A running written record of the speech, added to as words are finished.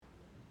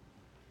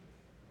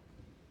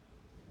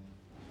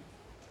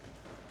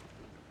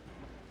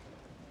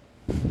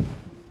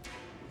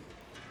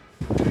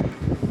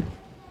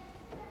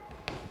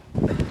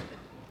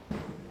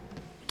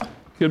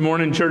Good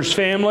morning, church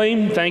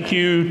family. Thank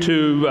you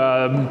to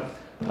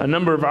a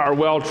number of our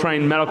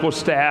well-trained medical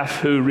staff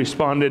who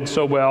responded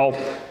so well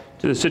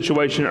to the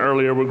situation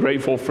earlier. We're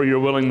grateful for your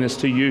willingness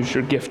to use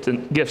your gifts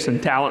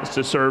and talents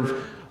to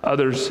serve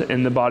others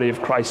in the body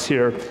of Christ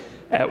here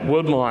at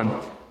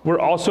Woodlawn. We're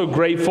also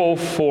grateful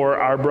for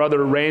our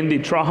brother Randy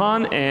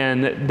Trahan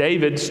and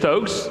David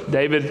Stokes.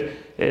 David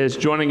is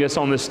joining us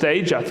on the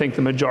stage. I think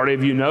the majority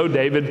of you know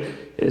David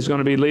is going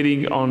to be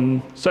leading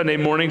on Sunday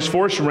mornings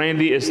for us.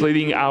 Randy is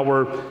leading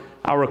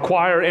our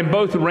choir, and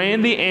both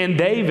Randy and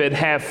David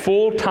have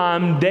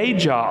full-time day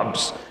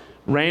jobs.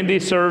 Randy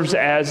serves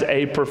as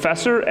a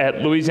professor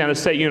at Louisiana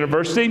State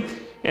University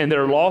in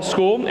their law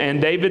school, and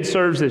David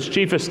serves as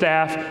chief of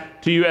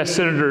staff to U.S.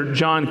 Senator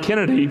John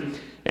Kennedy.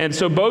 And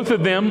so both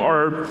of them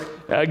are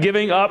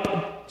giving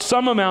up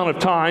some amount of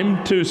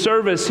time to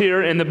service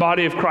here in the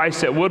body of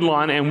Christ at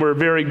Woodlawn, and we're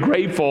very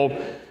grateful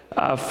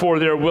for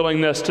their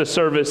willingness to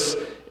service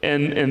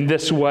in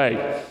this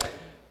way.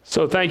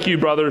 So thank you,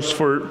 brothers,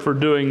 for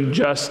doing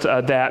just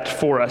that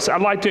for us.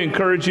 I'd like to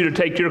encourage you to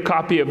take your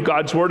copy of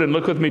God's Word and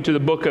look with me to the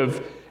book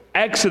of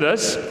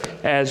Exodus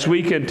as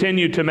we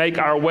continue to make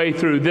our way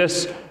through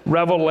this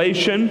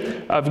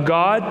revelation of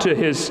God to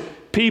His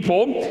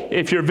people.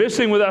 If you're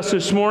visiting with us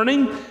this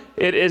morning,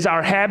 it is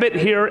our habit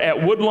here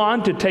at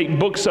Woodlawn to take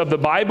books of the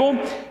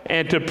Bible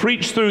and to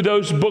preach through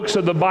those books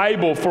of the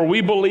Bible, for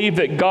we believe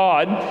that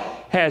God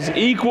has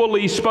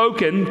equally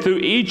spoken through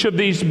each of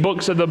these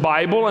books of the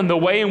Bible, and the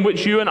way in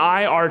which you and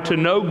I are to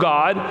know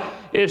God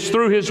is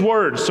through His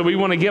Word. So we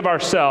want to give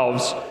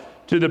ourselves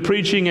to the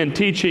preaching and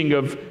teaching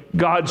of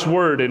God's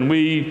Word, and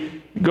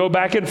we go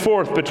back and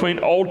forth between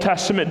Old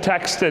Testament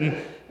text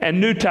and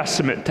New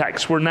Testament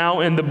text. We're now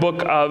in the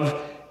book of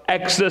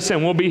Exodus,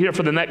 and we'll be here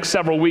for the next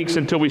several weeks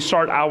until we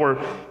start our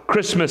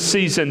Christmas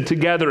season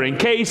together. In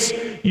case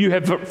you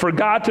have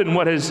forgotten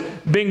what has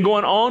been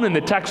going on in the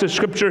text of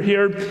Scripture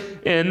here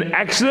in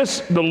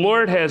Exodus, the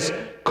Lord has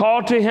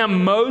called to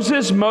him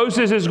Moses.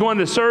 Moses is going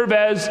to serve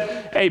as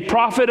a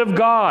prophet of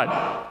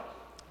God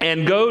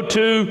and go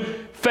to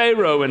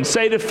Pharaoh and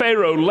say to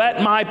Pharaoh,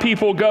 "Let my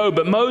people go."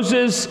 But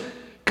Moses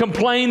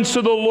complains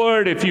to the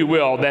Lord, if you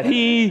will, that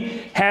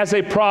he has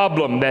a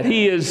problem, that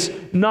he is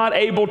not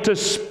able to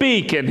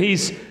speak, and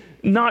he's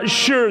not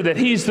sure that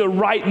he's the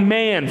right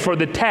man for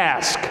the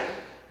task.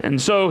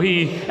 And so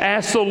he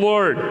asks the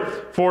Lord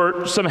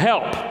for some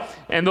help.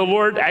 And the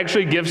Lord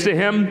actually gives to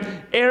him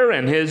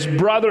Aaron, his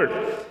brother.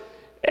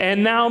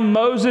 And now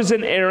Moses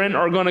and Aaron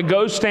are going to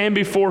go stand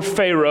before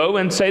Pharaoh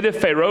and say to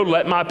Pharaoh,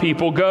 "Let my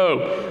people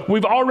go."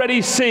 We've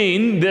already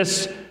seen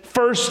this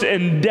first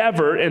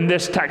endeavor in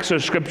this text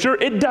of Scripture.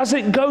 It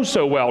doesn't go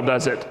so well,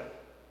 does it?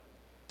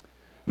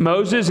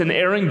 Moses and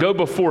Aaron go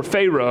before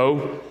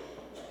Pharaoh,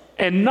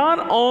 and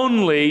not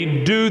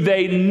only do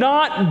they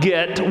not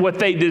get what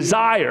they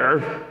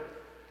desire,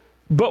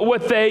 but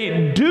what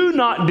they do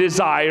not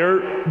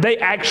desire, they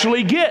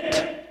actually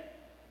get.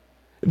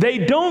 They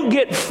don't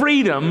get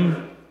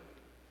freedom,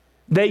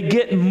 they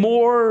get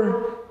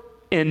more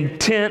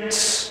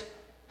intense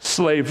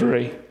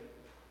slavery.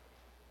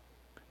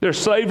 Their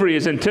slavery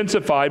is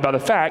intensified by the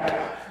fact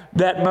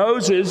that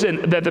Moses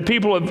and that the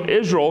people of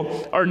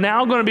Israel are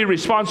now going to be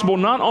responsible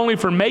not only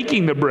for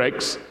making the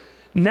bricks,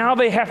 now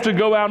they have to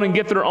go out and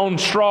get their own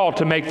straw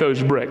to make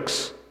those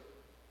bricks.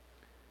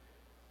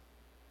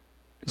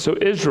 So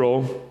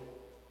Israel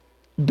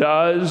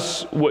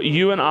does what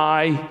you and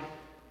I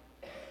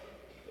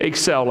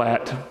excel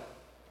at.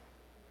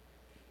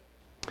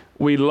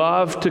 We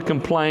love to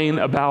complain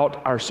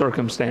about our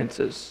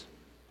circumstances.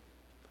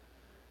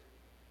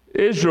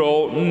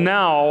 Israel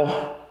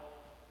now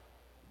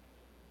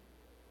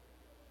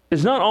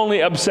is not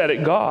only upset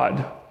at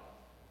God,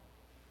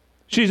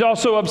 she's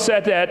also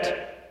upset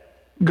at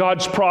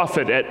God's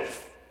prophet,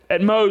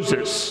 at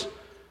Moses.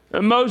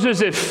 And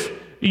Moses, if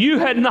you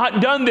had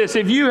not done this,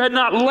 if you had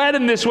not led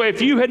in this way,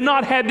 if you had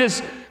not had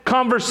this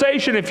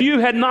conversation, if you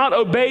had not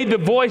obeyed the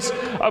voice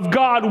of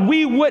God,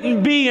 we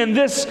wouldn't be in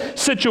this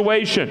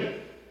situation.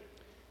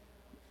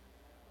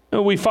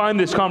 We find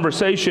this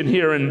conversation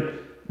here in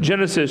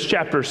Exodus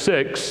chapter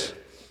 6,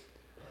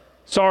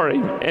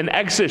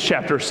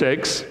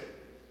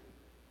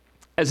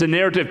 as the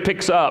narrative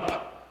picks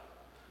up,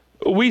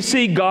 we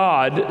see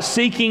God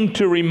seeking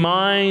to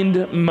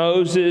remind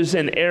Moses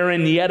and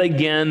Aaron yet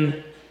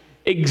again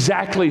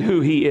exactly who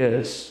He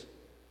is.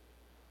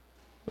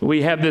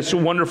 We have this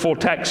wonderful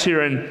text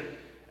here in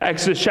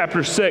Exodus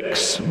chapter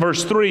 6,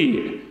 verse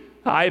 3.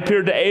 "I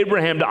appeared to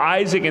Abraham, to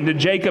Isaac, and to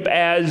Jacob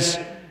as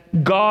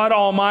God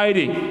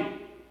Almighty.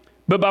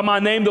 But by my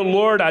name, the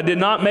Lord, I did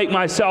not make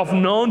myself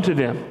known to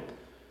them."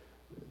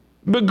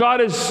 But God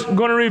is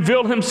going to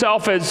reveal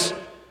Himself as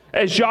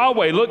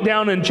Yahweh. Look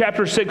down in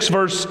chapter 6,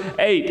 verse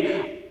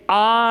 8.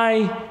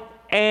 "I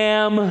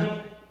am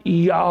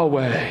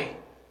Yahweh."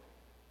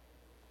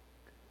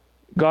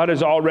 God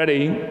has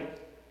already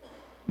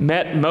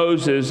met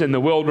Moses in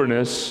the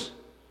wilderness,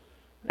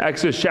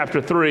 Exodus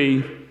chapter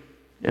 3,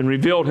 and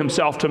revealed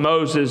Himself to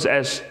Moses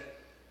as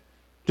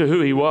to who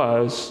He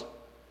was.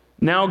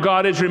 Now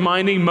God is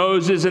reminding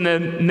Moses and the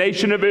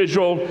nation of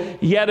Israel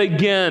yet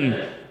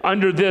again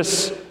under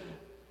this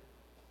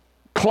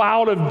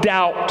cloud of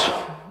doubt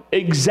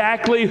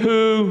exactly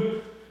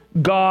who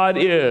God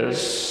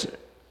is.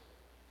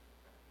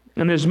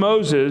 And as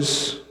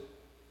Moses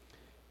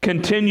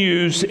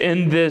continues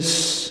in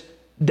this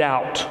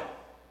doubt,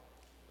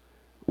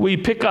 we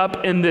pick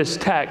up in this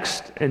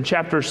text in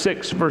chapter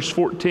 6, verse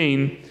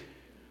 14,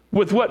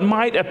 with what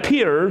might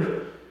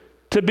appear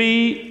to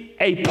be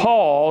a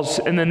pause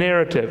in the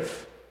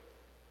narrative,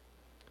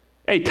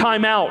 a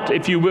timeout,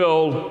 if you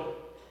will,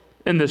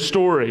 in the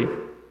story.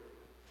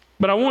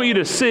 But I want you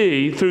to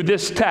see through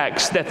this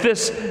text that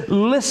this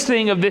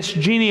listing of this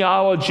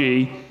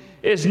genealogy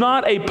is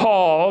not a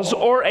pause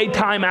or a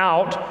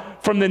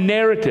timeout from the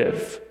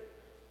narrative.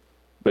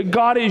 But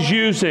God is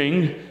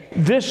using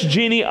this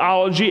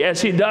genealogy,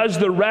 as he does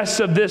the rest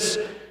of this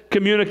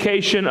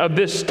communication of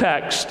this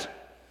text,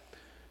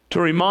 to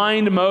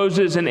remind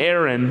Moses and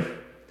Aaron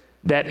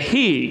that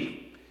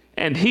he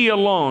and he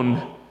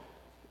alone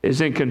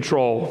is in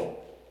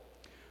control.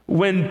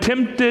 When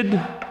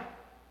tempted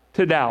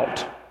to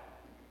doubt,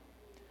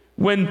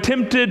 when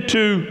tempted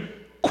to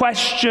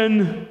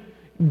question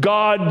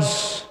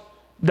God's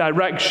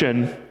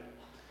direction,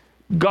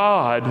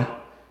 God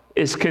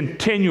is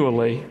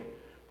continually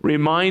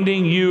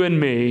reminding you and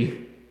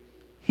me,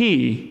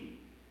 he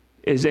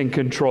is in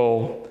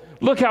control.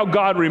 Look how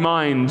God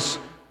reminds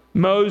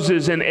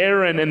Moses and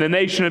Aaron and the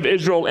nation of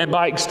Israel, and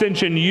by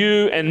extension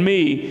you and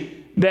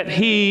me, that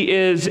he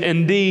is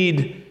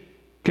indeed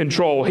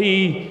control.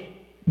 He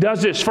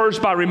does this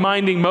first by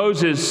reminding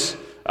Moses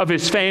of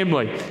his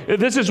family.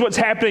 This is what's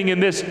happening in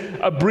this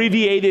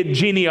abbreviated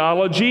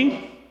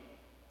genealogy.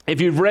 If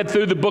you've read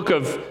through the book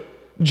of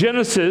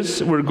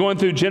Genesis, we're going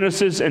through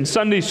Genesis in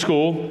Sunday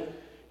school,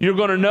 you're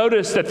going to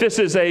notice that this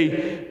is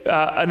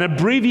an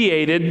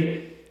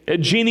abbreviated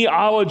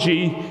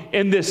genealogy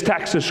in this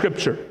text of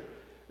Scripture.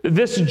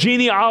 This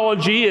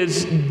genealogy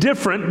is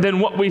different than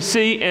what we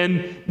see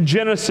in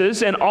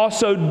Genesis, and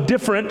also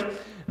different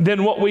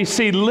than what we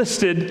see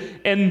listed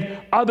in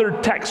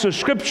other texts of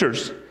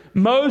Scriptures.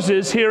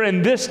 Moses here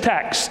in this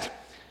text,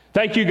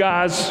 thank you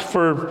guys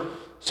for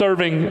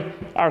serving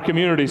our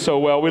community so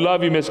well. We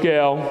love you, Miss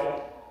Gail.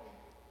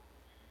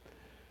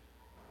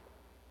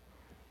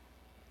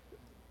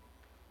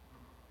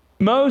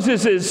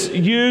 Moses is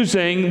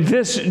using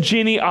this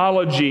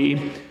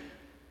genealogy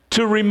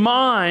to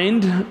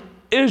remind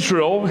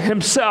Israel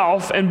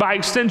himself, and by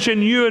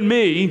extension you and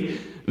me,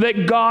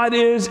 that God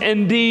is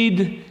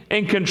indeed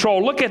in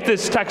control. Look at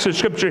this text of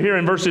Scripture here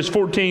in verses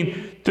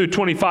 14 through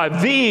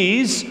 25.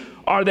 These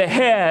are the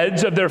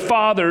heads of their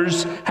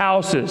fathers'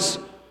 houses.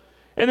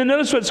 And then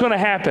notice what's going to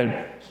happen.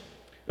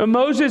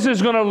 Moses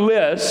is going to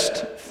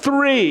list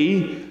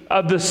 3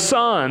 of the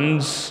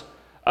sons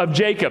of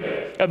Jacob,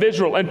 of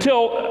Israel,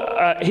 until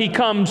he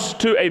comes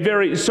to a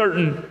very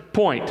certain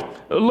point.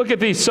 Look at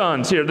these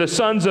sons here, the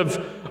sons of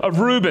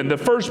Reuben, the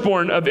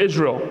firstborn of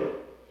Israel: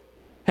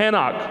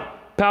 Hanok,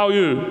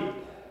 Palu,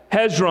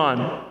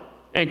 Hezron,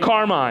 and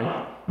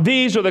Carmi.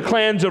 These are the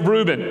clans of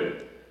Reuben.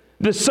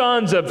 The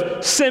sons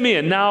of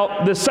Simeon,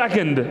 now the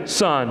second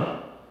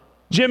son: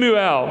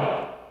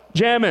 Jemuel,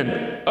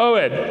 Jamin,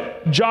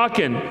 Oed,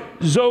 Jachin,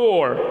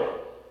 Zoar,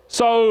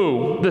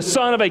 Saul, the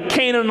son of a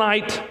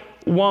Canaanite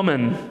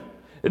woman.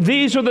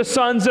 These are the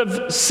sons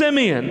of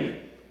Simeon.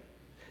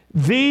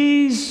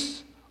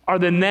 These are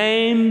the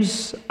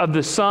names of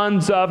the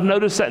sons of,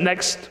 notice that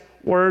next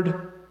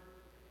word,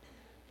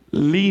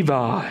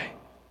 Levi.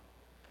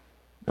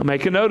 Now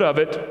make a note of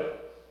it.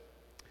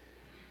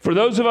 For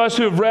those of us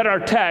who have read our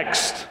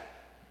text,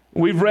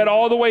 we've read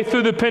all the way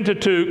through the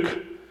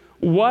Pentateuch.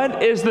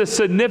 What is the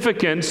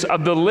significance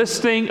of the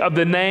listing of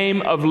the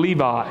name of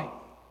Levi?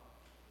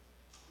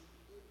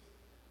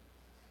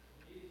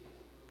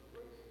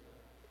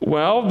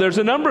 Well, there's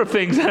a number of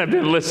things that have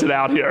been listed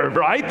out here,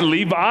 right?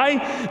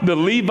 Levi, the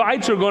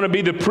Levites are going to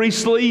be the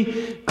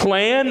priestly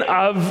clan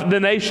of the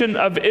nation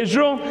of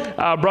Israel.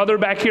 Brother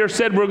back here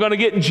said we're going to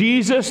get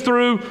Jesus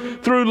through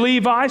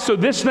Levi, so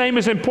this name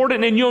is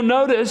important. And you'll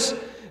notice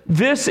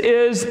this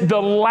is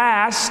the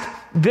last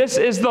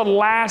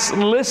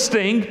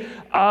listing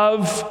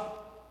of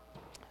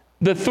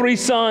the 3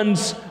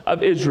 sons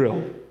of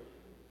Israel.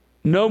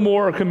 No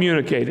more are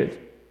communicated.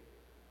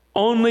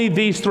 Only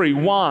these 3.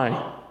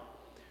 Why?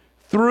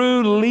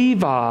 Through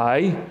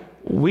Levi,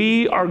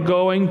 we are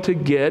going to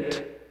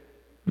get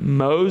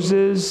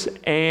Moses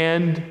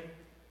and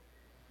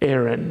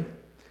Aaron.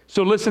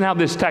 So listen how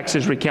this text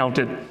is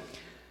recounted.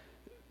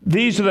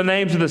 These are the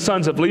names of the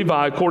sons of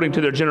Levi according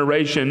to their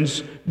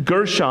generations: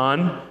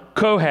 Gershon,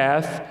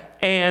 Kohath,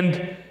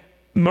 and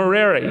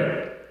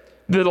Merari.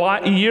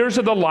 The years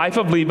of the life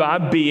of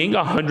Levi being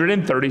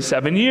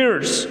 137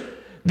 years.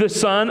 The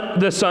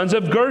sons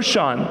of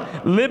Gershon,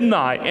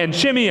 Libni and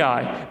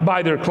Shimei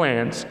by their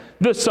clans.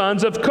 The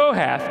sons of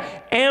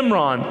Kohath,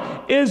 Amram,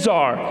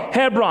 Izhar,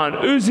 Hebron,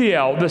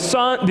 Uzziel.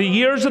 The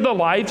years of the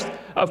life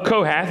of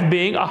Kohath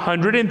being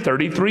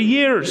 133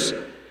 years.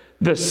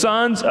 The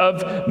sons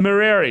of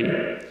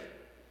Merari,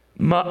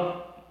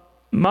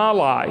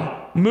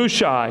 Malai,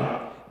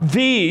 Mushai.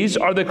 These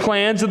are the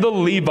clans of the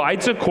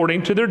Levites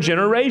according to their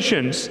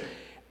generations.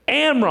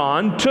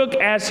 Amram took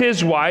as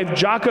his wife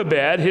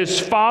Jochebed, his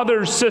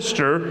father's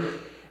sister,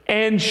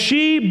 and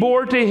she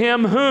bore to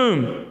him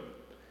whom?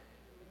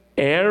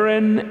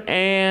 Aaron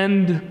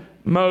and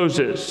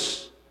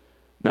Moses.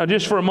 Now,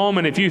 just for a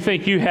moment, if you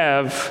think you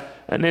have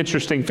an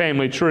interesting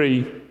family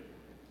tree,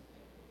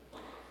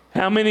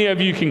 how many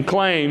of you can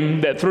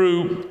claim that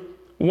through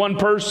one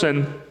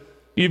person,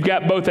 you've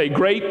got both a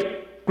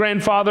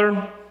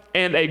great-grandfather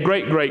and a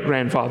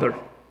great-great-grandfather?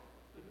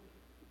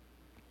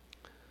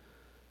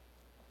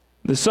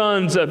 The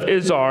sons of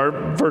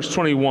Izhar, verse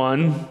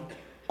 21,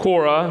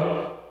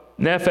 Korah,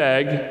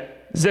 Nepheg,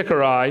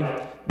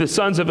 Zechariah. The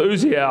sons of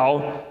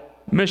Uzziel,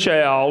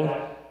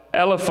 Mishael,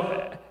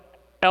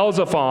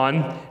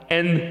 Elzaphan,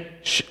 and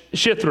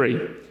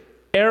Shithri.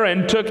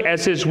 Aaron took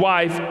as his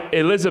wife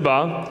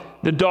Elizabeth,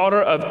 the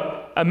daughter of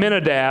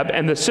Aminadab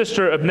and the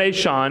sister of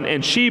Nashon,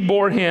 and she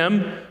bore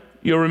him,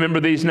 you'll remember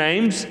these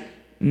names,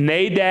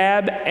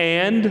 Nadab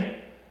and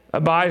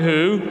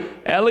Abihu,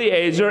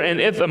 Eleazar and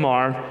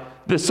Ithamar.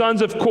 The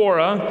sons of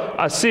Korah,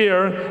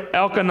 Asir,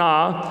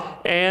 Elkanah,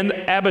 and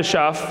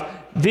Abishaph.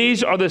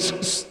 These are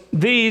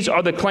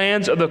the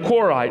clans of the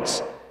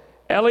Korahites.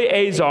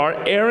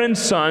 Eleazar,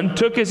 Aaron's son,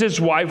 took as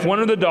his wife one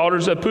of the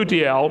daughters of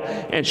Putiel,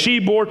 and she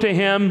bore to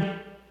him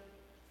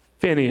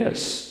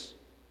Phinehas.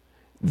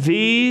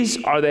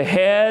 These are the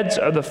heads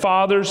of the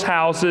fathers'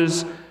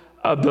 houses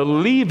of the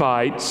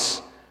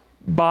Levites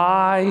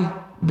by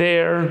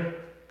their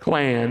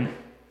clan.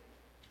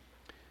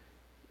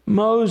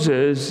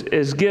 Moses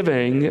is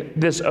giving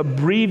this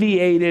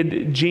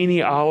abbreviated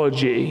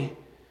genealogy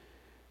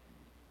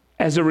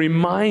as a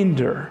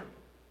reminder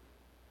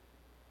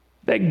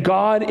that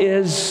God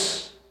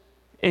is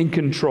in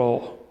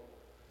control.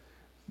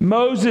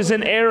 Moses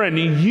and Aaron,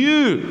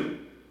 you,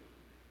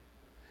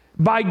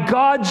 by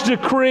God's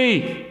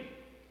decree,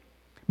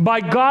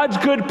 by God's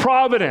good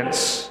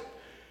providence,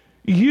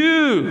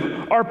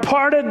 you are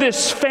part of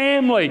this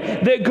family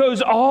that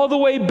goes all the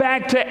way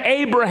back to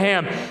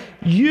Abraham.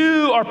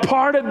 You are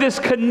part of this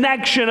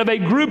connection of a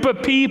group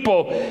of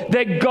people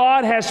that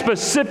God has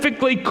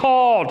specifically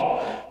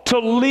called to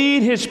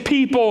lead his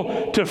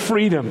people to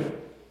freedom.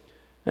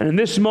 And in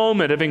this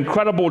moment of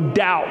incredible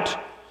doubt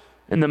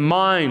in the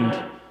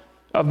mind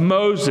of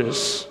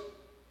Moses,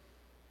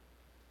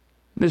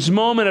 this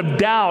moment of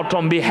doubt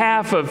on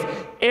behalf of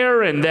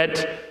Aaron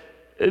that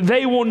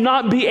they will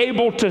not be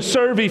able to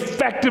serve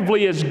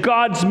effectively as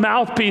God's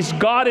mouthpiece,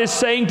 God is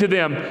saying to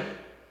them,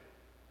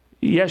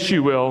 yes,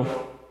 you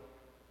will.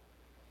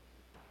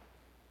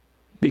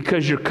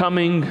 Because you're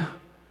coming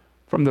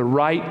from the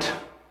right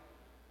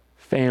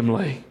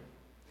family.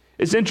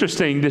 It's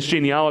interesting, this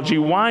genealogy.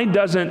 Why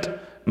doesn't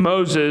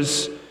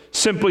Moses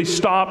simply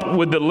stop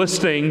with the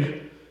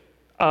listing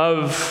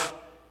of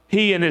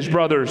he and his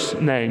brother's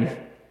name?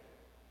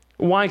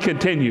 Why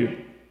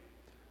continue?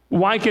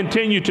 Why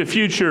continue to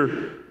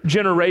future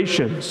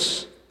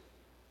generations?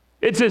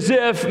 It's as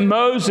if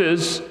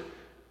Moses,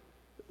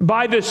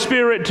 by the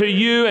Spirit to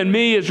you and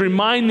me, is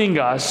reminding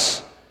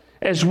us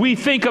as we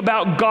think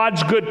about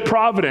God's good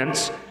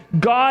providence,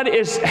 God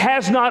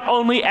has not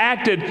only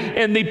acted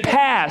in the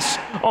past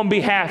on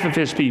behalf of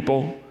his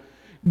people,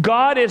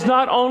 God is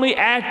not only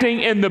acting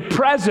in the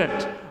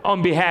present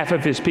on behalf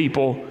of his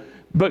people,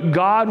 but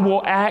God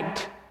will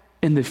act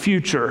in the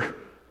future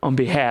on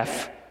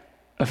behalf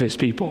of his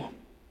people.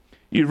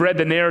 You've read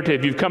the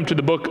narrative, you've come to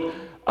the book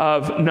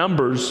of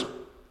Numbers,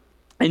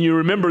 and you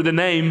remember the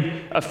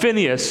name of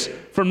Phinehas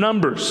from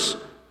Numbers.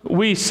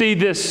 We see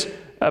this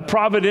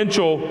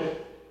providential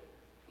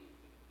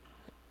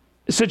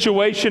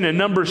situation in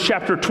Numbers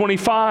chapter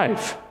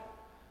 25.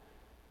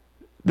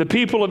 The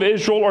people of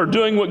Israel are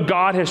doing what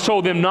God has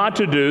told them not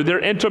to do.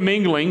 They're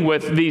intermingling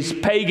with these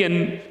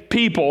pagan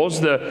peoples.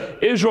 The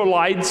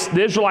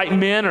Israelite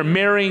men are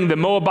marrying the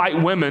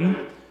Moabite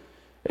women.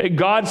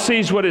 God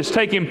sees what is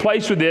taking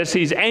place with this.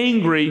 He's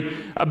angry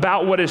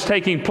about what is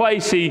taking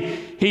place.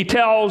 He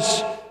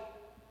tells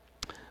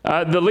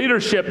the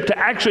leadership to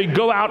actually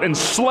go out and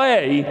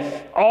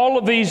slay all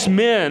of these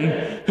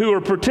men who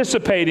are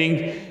participating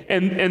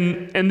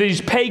in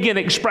these pagan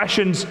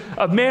expressions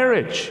of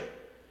marriage.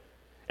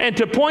 And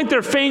to point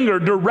their finger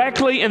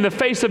directly in the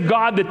face of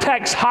God, the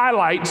text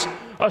highlights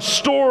a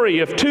story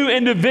of two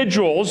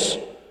individuals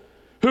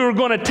who are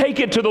going to take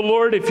it to the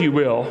Lord, if you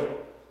will.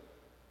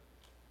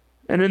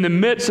 And in the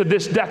midst of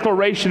this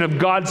declaration of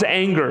God's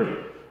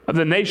anger of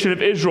the nation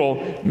of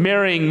Israel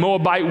marrying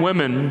Moabite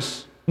women,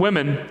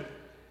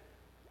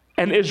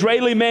 an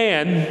Israeli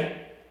man,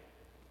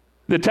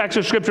 the text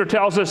of Scripture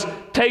tells us,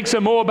 takes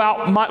a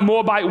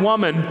Moabite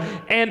woman,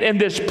 and in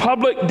this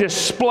public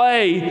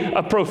display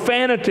of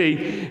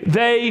profanity,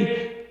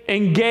 they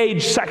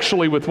engage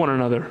sexually with one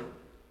another.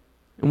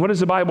 And what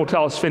does the Bible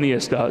tell us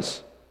Phinehas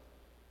does?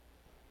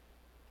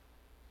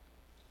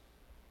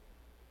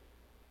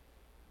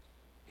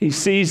 He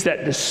sees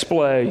that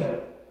display,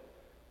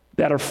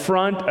 that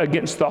affront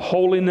against the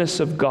holiness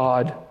of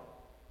God.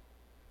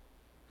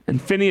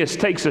 And Phinehas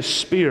takes a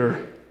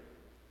spear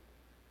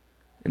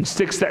and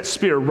sticks that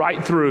spear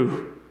right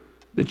through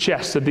the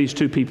chest of these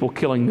two people,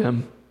 killing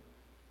them,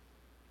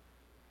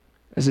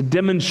 as a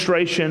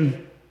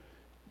demonstration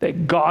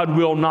that God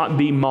will not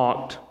be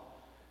mocked.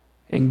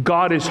 And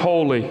God is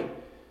holy.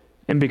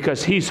 And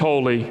because He's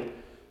holy,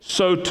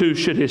 so too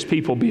should His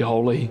people be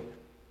holy.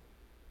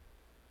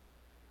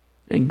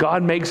 And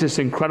God makes this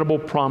incredible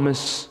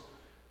promise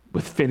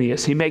with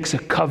Phinehas. He makes a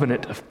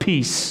covenant of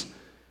peace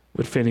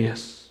with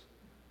Phinehas.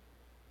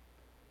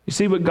 You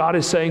see what God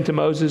is saying to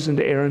Moses and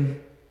to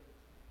Aaron?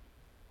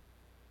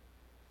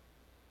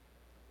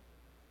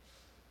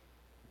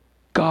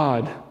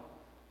 God,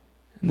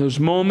 in those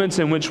moments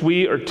in which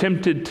we are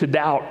tempted to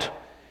doubt,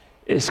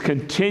 is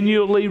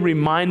continually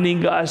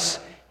reminding us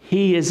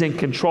He is in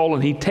control.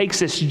 And He takes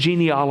this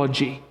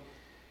genealogy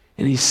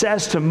and He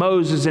says to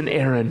Moses and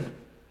Aaron,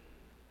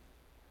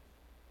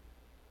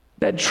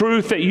 that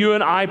truth that you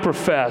and I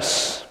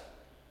profess,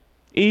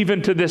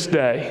 even to this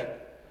day,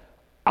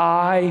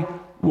 I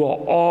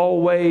will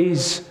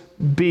always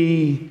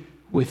be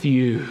with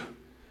you.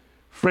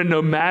 Friend,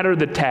 no matter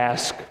the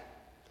task,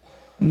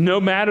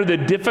 no matter the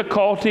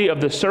difficulty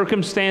of the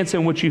circumstance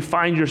in which you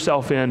find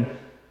yourself in,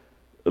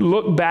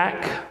 look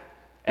back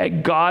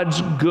at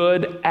God's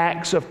good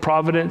acts of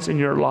providence in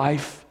your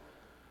life.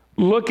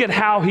 Look at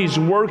how He's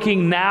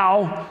working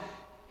now.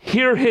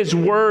 Hear His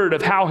word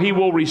of how He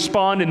will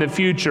respond in the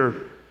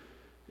future.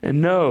 And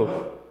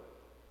know,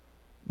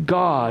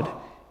 God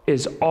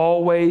is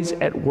always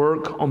at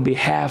work on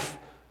behalf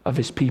of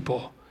His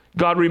people.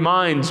 God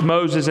reminds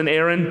Moses and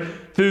Aaron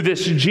through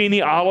this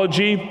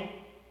genealogy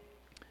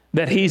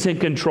that He's in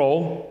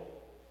control.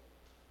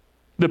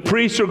 The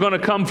priests are going to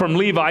come from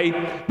the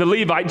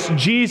Levites.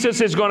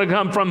 Jesus is going to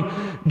come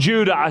from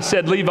Judah. I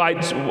said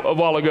Levites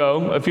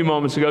a few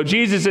moments ago.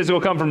 Jesus is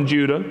going to come from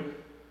Judah.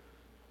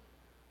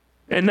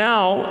 And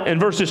now, in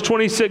verses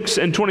 26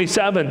 and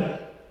 27,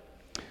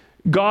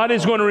 God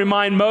is going to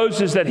remind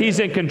Moses that He's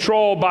in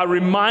control by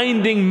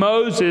reminding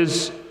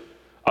Moses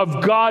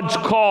of God's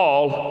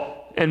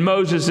call in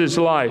Moses'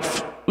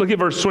 life. Look at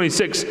verse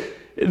 26.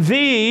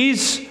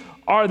 These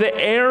are the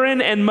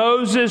Aaron and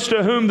Moses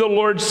to whom the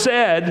Lord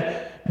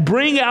said,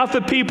 bring out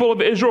the people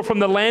of Israel from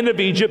the land of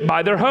Egypt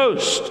by their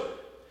host.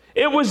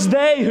 It was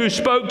they who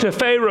spoke to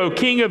Pharaoh,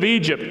 king of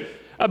Egypt,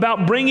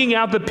 about bringing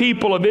out the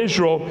people of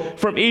Israel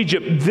from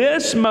Egypt.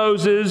 This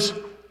Moses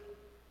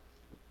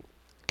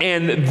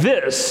and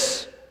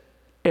this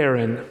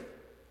Aaron.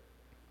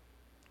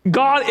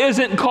 God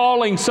isn't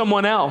calling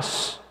someone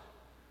else.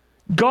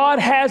 God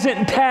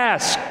hasn't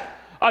tasked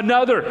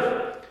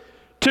another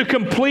to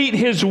complete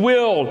His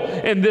will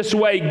in this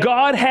way.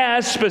 God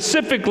has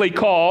specifically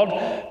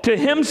called to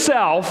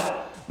Himself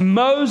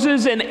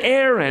Moses and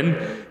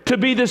Aaron to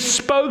be the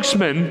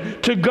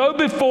spokesman, to go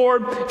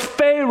before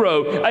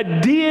Pharaoh, a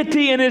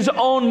deity in his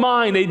own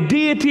mind, a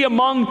deity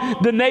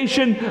among the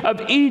nation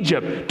of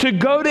Egypt, to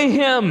go to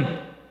him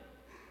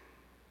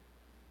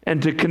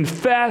and to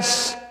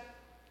confess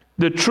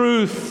the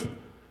truth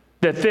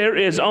that there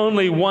is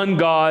only one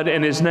God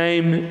and His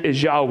name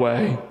is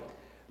Yahweh.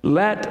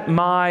 Let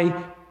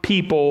my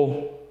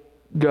people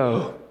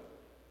go.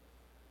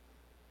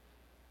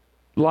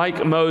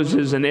 Like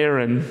Moses and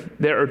Aaron,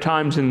 there are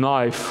times in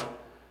life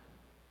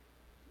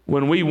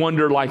when we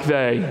wonder like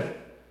they,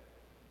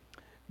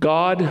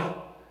 God,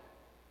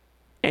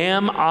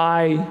 am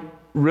I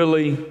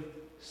really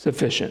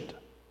sufficient?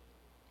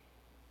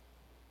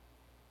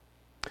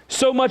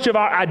 So much of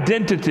our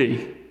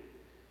identity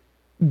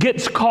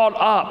gets caught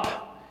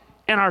up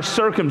in our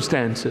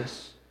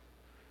circumstances.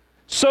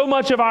 So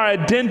much of our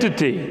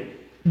identity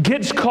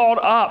gets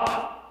caught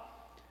up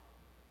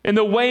in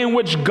the way in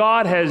which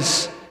God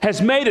has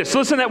made us.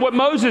 Listen at what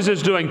Moses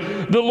is doing.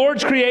 The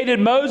Lord's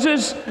created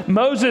Moses.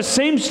 Moses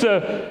seems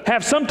to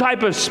have some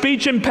type of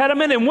speech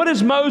impediment. And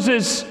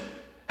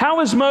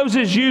how is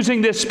Moses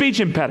using this speech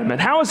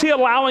impediment? How is he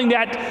allowing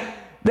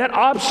that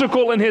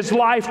obstacle in his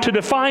life to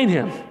define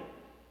him?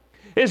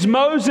 Is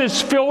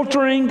Moses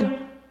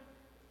filtering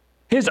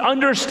his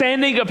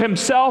understanding of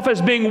himself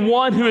as being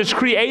one who is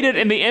created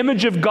in the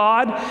image of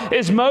God?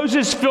 Is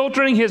Moses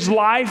filtering his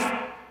life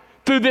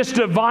through this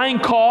divine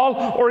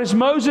call, or is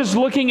Moses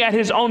looking at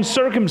his own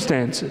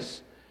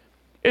circumstances?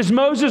 Is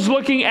Moses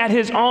looking at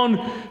his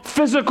own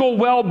physical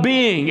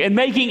well-being and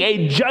making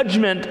a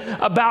judgment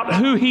about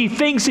who he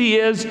thinks he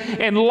is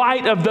in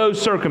light of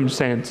those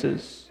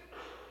circumstances?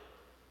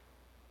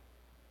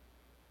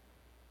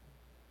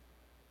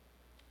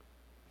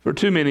 For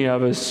too many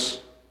of us,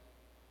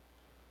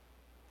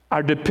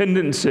 our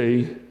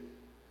dependency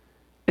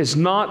is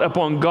not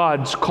upon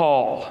God's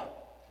call.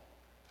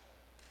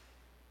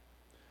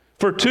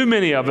 For too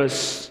many of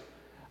us,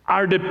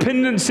 our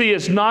dependency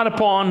is not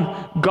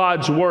upon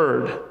God's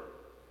word.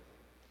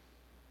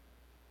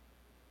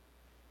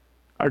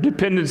 Our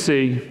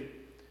dependency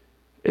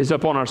is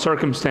upon our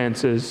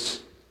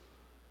circumstances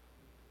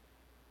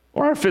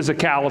or our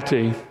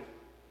physicality,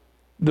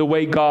 the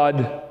way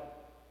God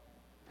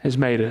has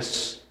made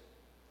us.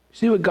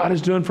 See what God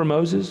is doing for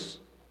Moses?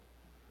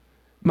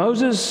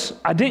 Moses,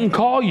 I didn't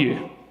call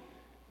you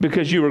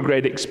because you were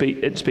great at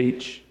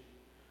speech.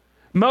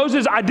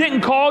 Moses, I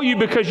didn't call you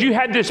because you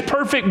had this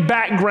perfect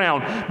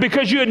background,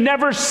 because you had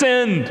never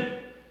sinned.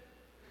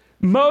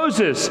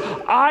 Moses,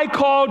 I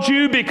called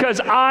you because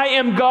I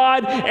am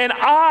God and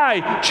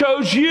I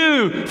chose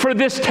you for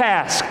this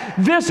task.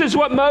 This is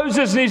what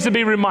Moses needs to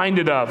be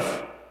reminded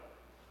of.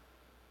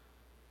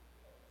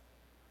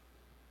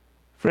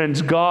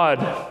 Friends,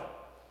 God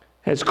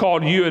has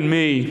called you and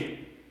me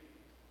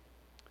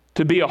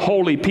to be a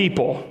holy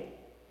people.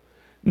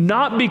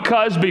 Not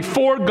because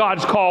before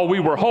God's call we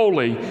were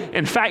holy.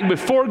 In fact,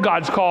 before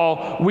God's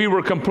call we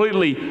were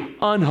completely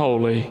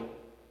unholy.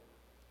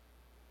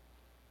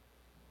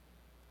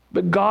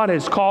 But God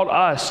has called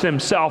us to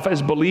himself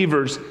as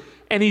believers,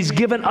 and he's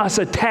given us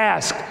a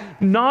task,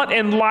 not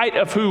in light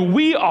of who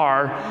we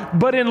are,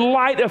 but in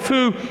light of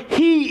who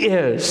he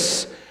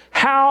is.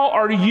 How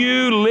are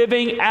you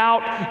living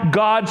out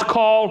God's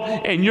call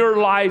in your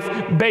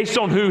life based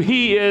on who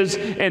he is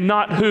and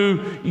not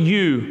who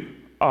you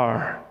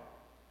are?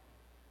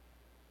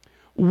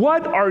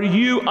 What are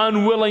you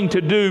unwilling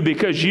to do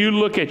because you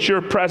look at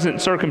your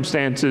present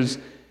circumstances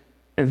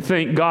and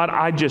think, God,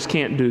 I just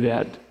can't do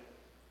that?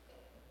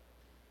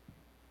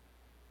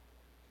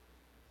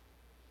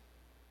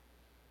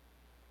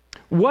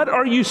 What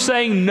are you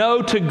saying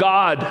no to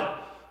God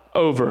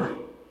over?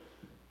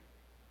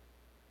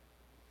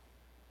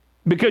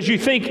 Because you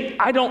think,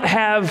 I don't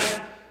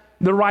have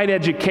the right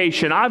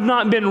education. I've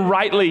not been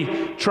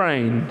rightly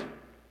trained.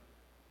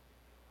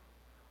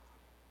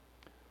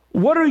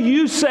 What are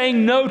you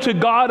saying no to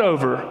God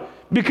over?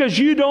 Because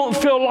you don't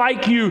feel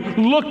like you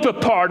look the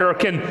part or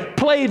can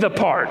play the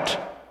part.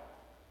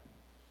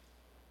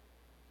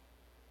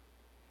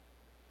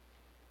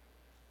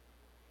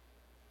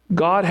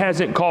 God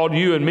hasn't called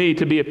you and me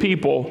to be a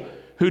people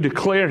who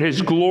declare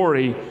his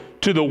glory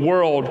to the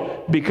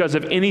world because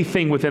of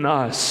anything within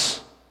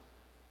us.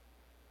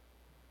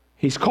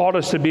 He's called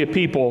us to be a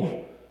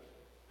people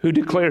who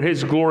declare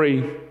his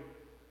glory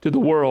to the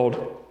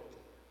world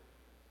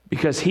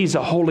because he's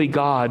a holy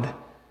God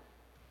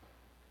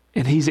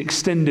and he's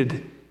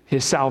extended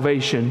his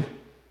salvation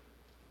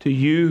to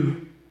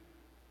you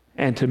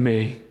and to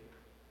me.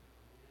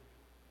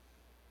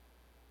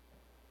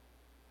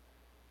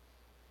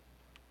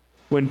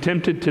 When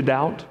tempted to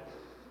doubt,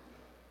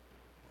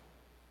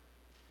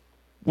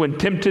 when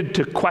tempted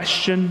to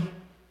question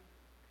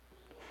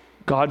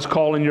God's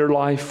call in your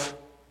life,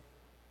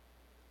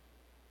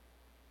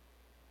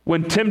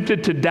 when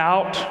tempted to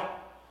doubt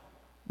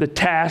the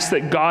task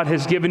that God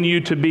has given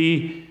you to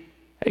be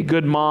a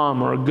good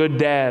mom or a good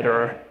dad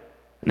or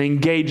an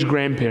engaged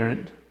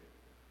grandparent,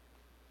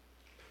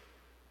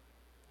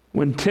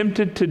 when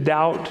tempted to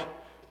doubt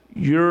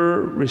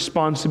your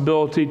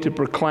responsibility to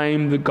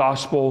proclaim the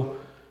gospel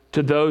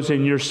to those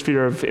in your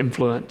sphere of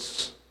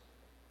influence,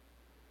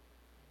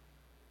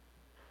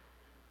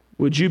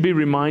 would you be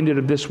reminded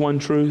of this one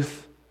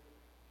truth?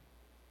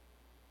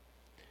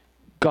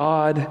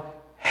 God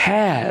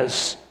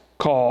has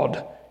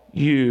called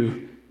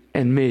you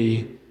and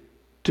me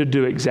to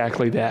do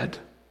exactly that.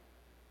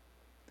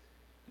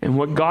 And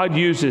what God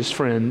uses,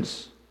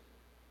 friends,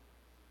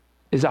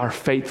 is our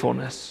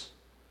faithfulness.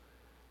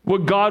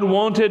 What God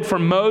wanted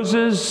from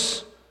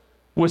Moses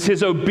was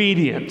his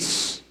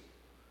obedience.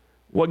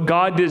 What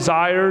God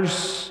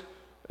desires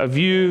of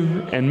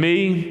you and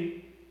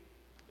me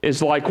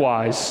is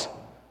likewise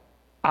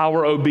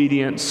our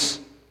obedience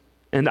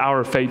and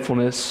our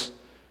faithfulness.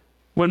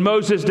 When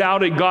Moses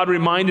doubted, God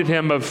reminded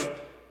him of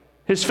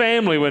his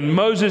family. When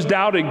Moses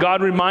doubted,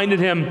 God reminded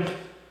him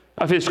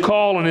of his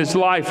call in his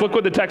life. Look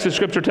what the text of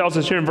Scripture tells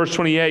us here in verse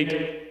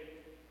 28.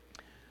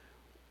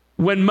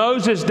 When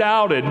Moses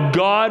doubted,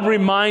 God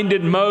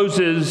reminded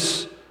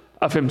Moses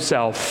of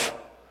himself.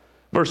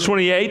 Verse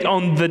 28,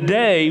 on the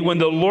day when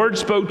the Lord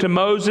spoke to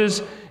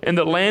Moses in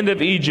the land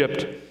of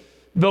Egypt,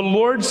 the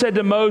Lord said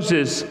to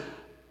Moses,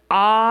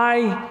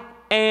 I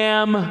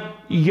am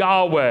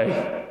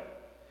Yahweh.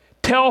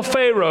 Tell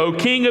Pharaoh,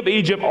 king of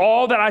Egypt,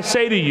 all that I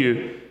say to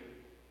you.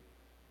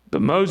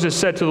 But Moses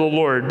said to the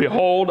Lord,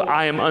 behold,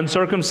 I am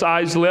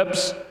uncircumcised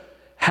lips.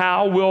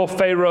 How will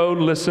Pharaoh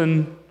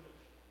listen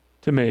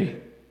to me?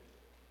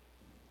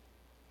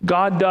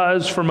 God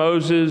does for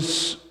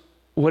Moses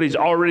what he's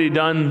already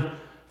done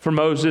for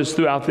Moses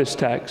throughout this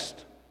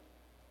text.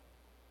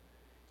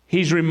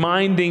 He's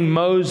reminding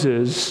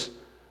Moses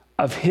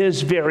of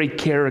his very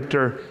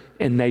character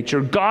and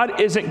nature. God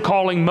isn't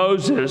calling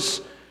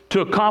Moses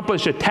to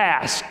accomplish a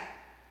task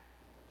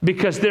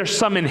because there's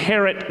some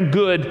inherent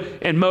good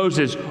in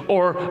Moses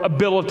or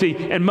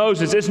ability in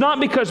Moses. It's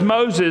not because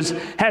Moses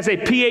has a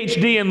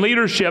PhD in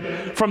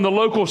leadership from the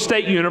local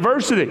state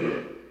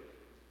university.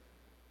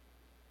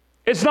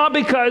 It's not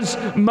because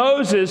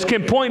Moses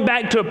can point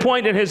back to a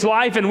point in his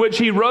life in which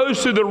he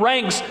rose through the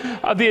ranks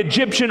of the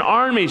Egyptian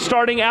army,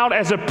 starting out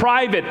as a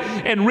private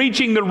and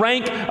reaching the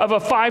rank of a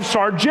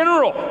 5-star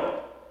general.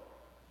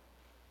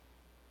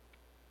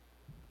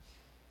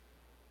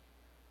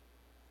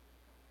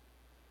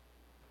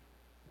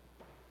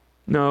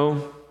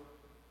 No.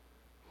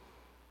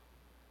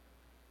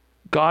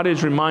 God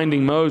is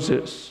reminding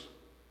Moses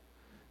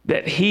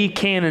that he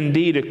can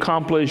indeed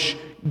accomplish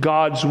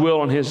God's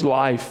will in his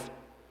life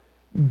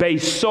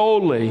based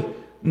solely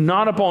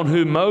not upon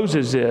who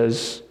Moses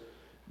is,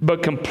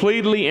 but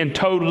completely and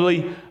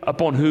totally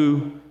upon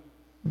who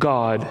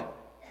God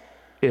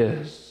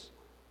is.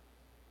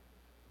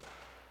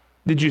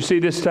 Did you see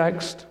this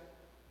text?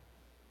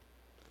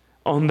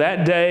 On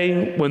that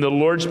day when the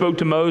Lord spoke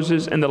to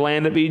Moses in the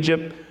land of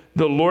Egypt,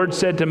 the Lord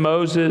said to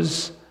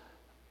Moses,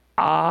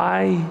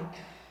 I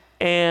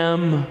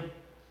am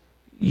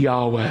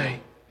Yahweh.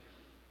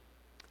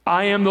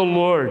 I am the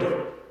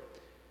Lord.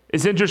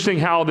 It's interesting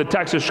how the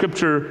text of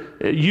Scripture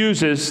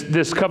uses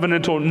this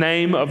covenantal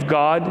name of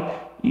God,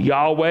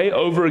 Yahweh,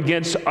 over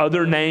against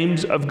other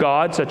names of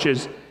God, such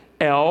as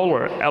El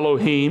or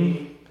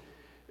Elohim.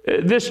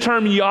 This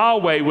term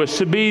Yahweh was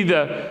to be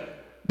the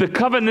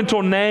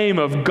covenantal name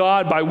of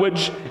God by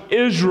which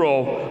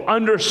Israel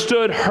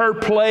understood her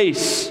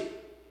place,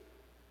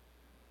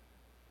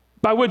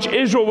 by which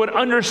Israel would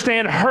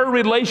understand her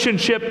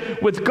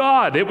relationship with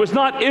God. It was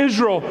not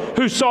Israel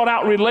who sought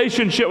out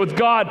relationship with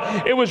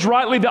God. It was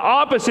rightly the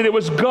opposite. It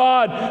was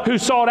God who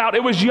sought out.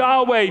 It was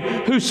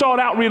Yahweh who sought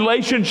out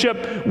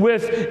relationship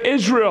with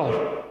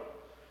Israel.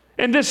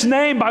 And this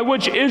name by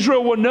which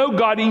Israel will know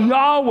God,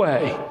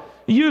 Yahweh,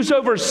 used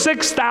over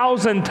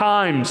 6,000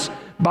 times,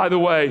 by the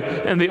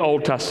way, in the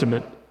Old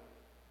Testament.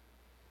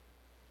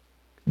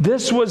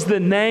 This was the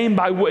name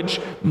by which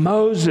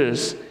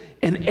Moses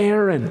and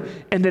Aaron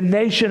and the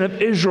nation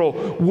of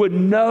Israel would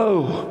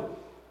know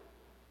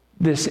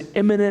this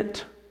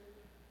imminent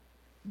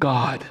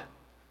God.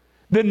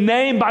 The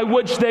name by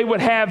which they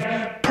would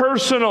have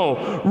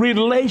personal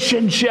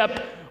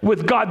relationship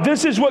with God.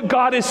 This is what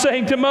God is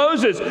saying to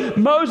Moses.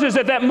 Moses,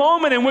 at that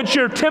moment in which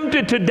you're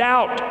tempted to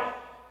doubt,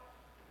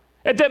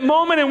 at that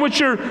moment in which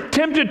you're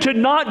tempted to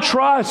not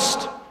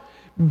trust,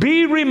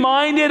 be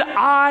reminded,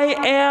 I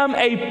am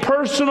a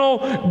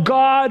personal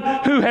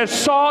God who has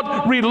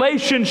sought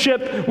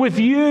relationship with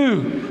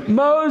you.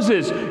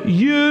 Moses,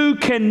 you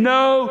can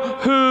know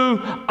who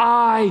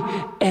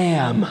I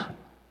am.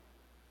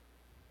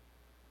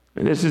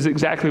 And this is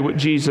exactly what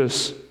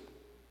Jesus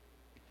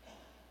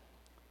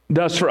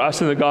does for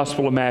us in the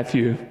Gospel of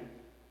Matthew.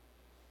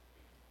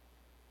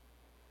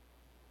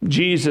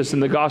 Jesus in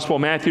the Gospel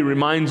of Matthew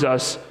reminds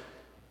us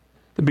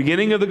the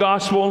beginning of the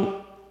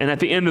Gospel and at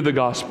the end of the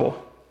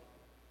Gospel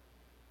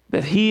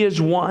that he is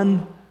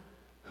one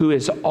who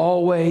is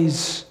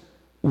always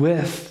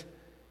with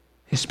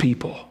his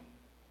people.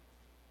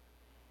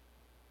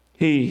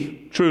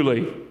 He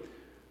truly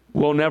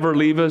will never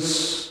leave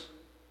us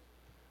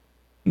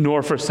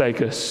nor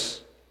forsake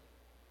us.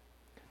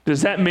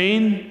 Does that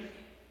mean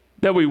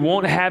that we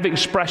won't have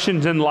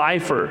expressions in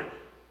life or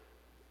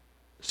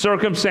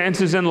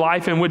circumstances in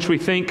life in which we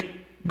think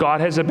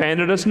God has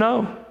abandoned us?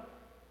 No.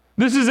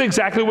 This is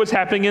exactly what's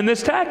happening in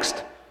this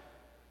text.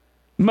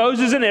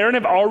 Moses and Aaron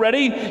have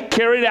already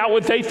carried out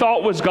what they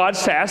thought was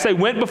God's task. They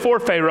went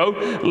before Pharaoh,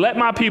 let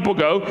my people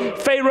go.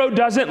 Pharaoh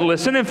doesn't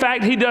listen. In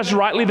fact, he does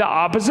rightly the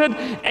opposite.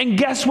 And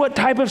guess what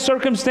type of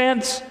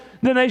circumstance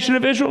the nation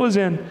of Israel is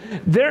in?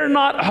 They're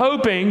not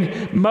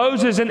hoping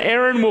Moses and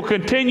Aaron will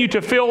continue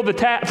to fulfill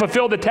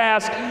the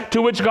task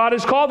to which God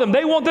has called them.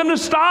 They want them to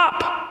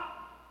stop.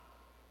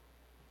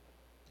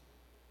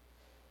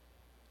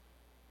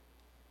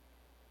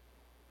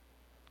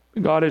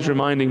 God is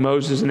reminding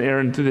Moses and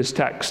Aaron through this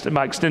text, and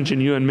by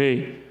extension, you and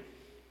me,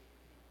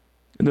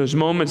 in those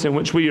moments in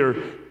which we are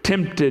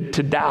tempted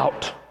to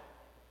doubt,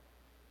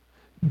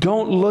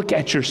 don't look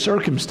at your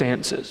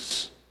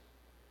circumstances.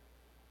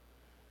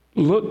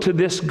 Look to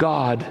this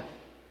God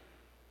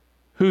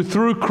who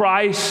through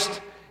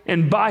Christ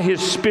and by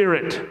his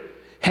Spirit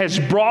has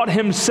brought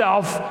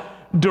himself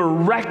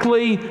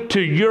directly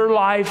to your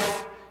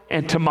life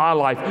and to my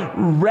life.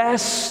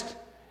 Rest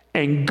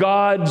in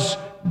God's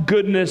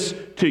goodness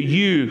to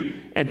you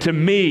and to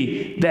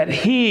me, that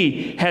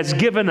he has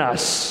given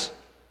us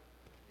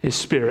his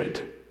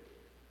Spirit.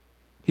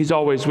 He's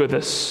always with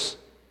us.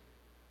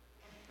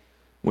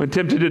 When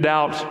tempted to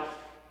doubt,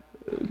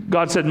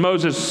 God said,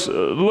 Moses,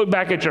 look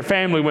back at your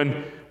family.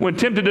 When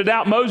tempted to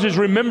doubt, Moses,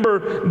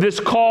 remember this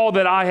call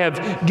that I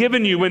have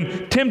given you.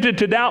 When tempted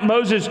to doubt,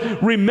 Moses,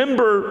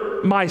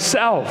 remember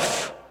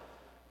myself.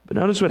 But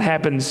notice what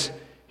happens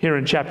here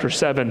in chapter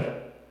 7.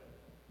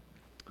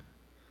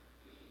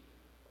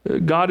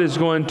 God is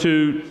going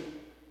to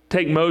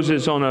take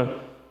Moses on a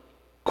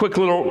quick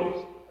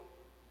little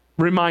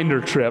reminder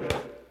trip.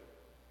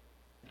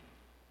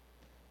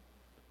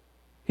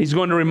 He's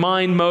going to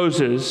remind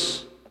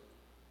Moses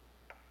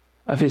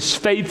of his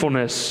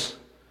faithfulness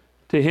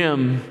to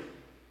him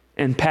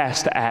in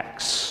past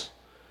acts.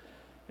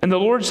 And the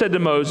Lord said to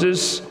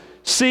Moses,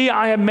 see,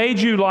 I have made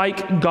you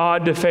like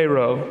God to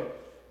Pharaoh,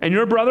 and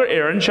your brother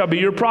Aaron shall be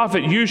your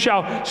prophet. You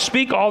shall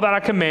speak all that I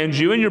command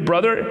you, and your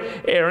brother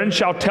Aaron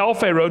shall tell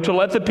Pharaoh to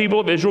let the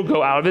people of Israel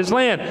go out of his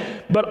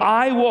land. But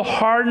I will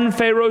harden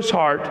Pharaoh's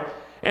heart,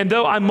 and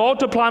though I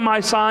multiply my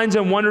signs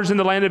and wonders in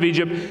the land of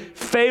Egypt,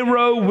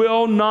 Pharaoh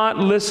will not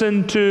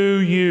listen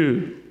to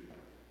you.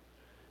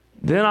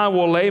 Then I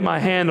will lay my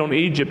hand on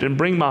Egypt and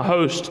bring my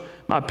host,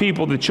 my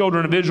people, the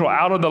children of Israel,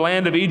 out of the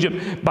land of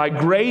Egypt by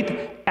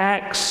great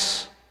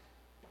acts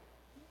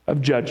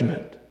of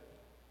judgment.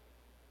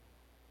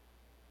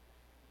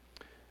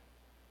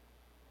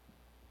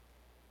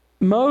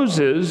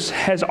 Moses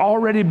has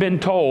already been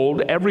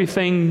told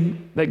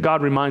everything that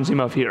God reminds him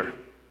of here.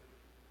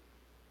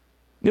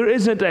 There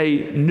isn't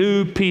a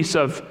new piece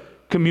of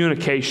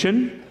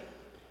communication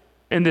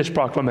in this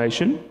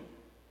proclamation.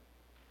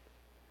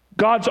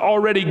 God's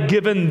already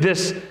given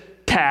this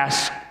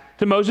task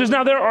to Moses.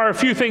 Now, there are a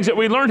few things that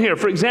we learn here.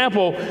 For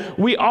example,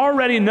 we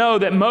already know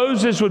that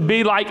Moses would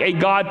be like a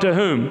God to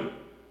whom?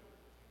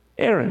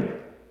 Aaron.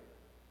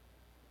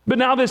 But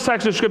now this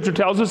text of Scripture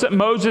tells us that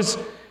Moses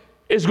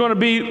is going to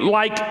be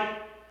like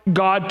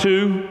God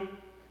to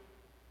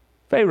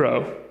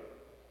Pharaoh.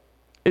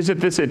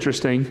 Isn't this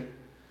interesting?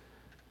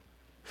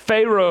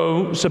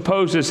 Pharaoh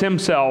supposes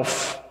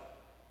himself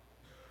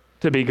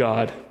to be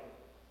God.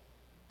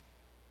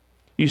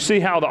 You see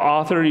how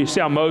you see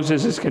how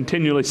Moses is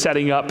continually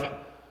setting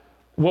up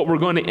what we're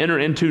going to enter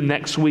into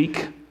next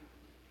week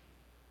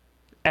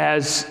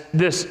as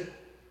this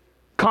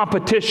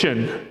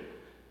competition,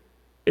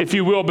 if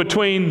you will,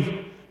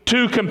 between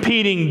two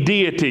competing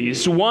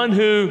deities, one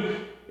who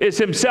is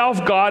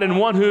himself God and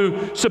one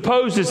who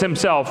supposes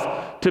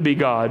himself to be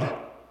God.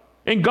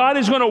 And God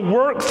is going to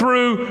work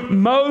through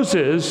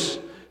Moses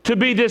to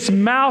be this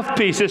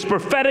mouthpiece, this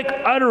prophetic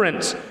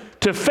utterance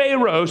to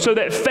Pharaoh, so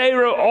that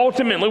Pharaoh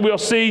ultimately, we'll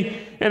see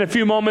in a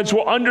few moments,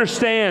 will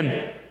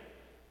understand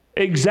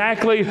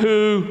exactly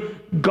who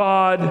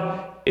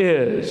God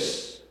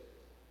is.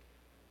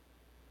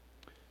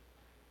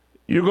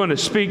 You're going to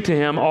speak to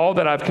him all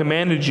that I've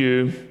commanded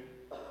you.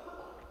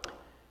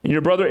 And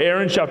your brother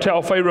Aaron shall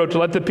tell Pharaoh to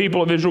let the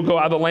people of Israel go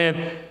out of the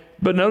land.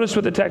 But notice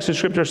what the text of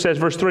Scripture says,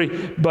 verse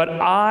 3. But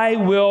I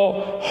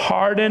will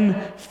harden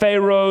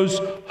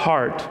Pharaoh's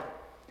heart.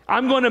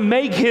 I'm going to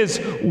make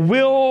his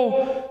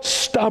will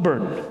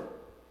stubborn.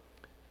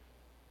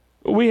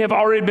 We have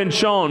already been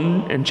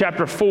shown in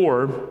chapter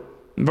 4,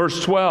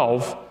 verse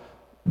 12,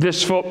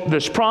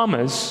 this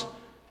promise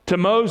to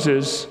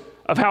Moses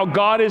of how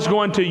God is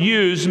going to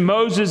use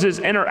Moses'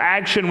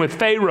 interaction with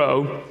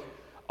Pharaoh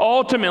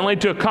ultimately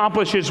to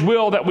accomplish his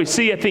will that we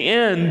see at the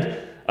end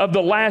of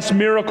the last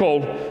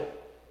miracle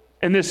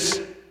in this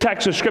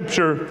text of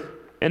Scripture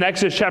in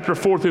Exodus chapter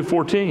 4 through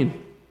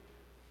 14.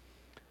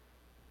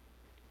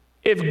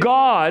 If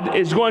God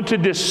is going to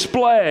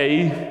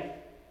display,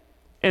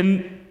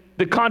 in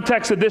the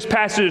context of this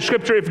passage of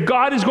Scripture, if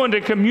God is going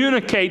to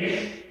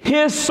communicate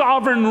his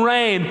sovereign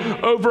reign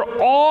over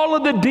all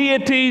of the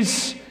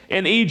deities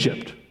in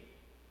Egypt,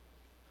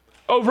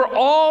 over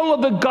all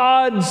of the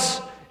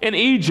gods in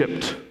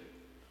Egypt,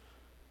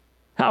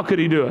 how could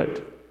he do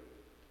it?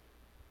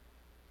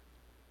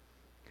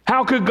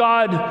 How could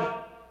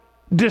God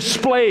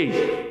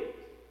display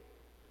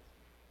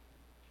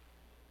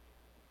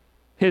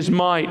his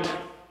might,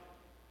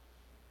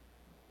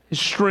 his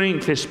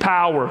strength, his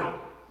power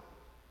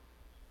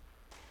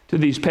to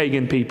these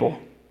pagan people?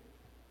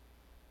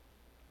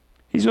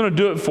 He's going to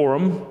do it for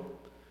them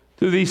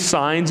through these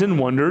signs and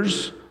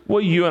wonders,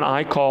 what you and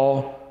I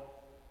call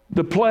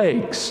the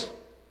plagues.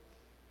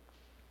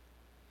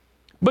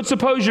 But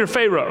suppose you're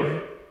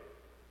Pharaoh,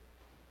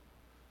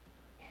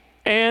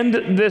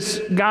 and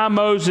this guy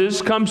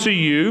Moses comes to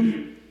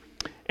you,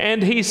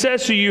 and he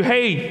says to you,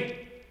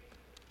 hey,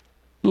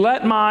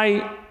 let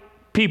my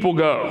people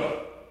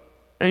go.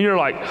 And you're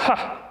like,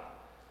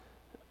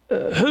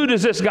 who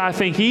does this guy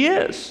think he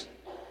is?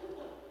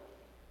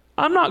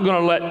 I'm not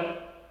going to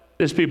let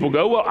this people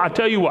go. Well, I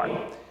tell you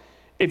what,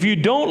 if you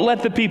don't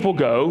let the people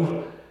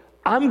go,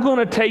 I'm going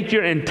to take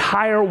your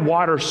entire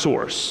water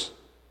source,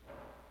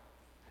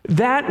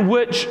 that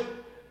which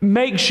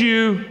makes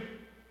you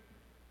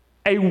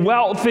a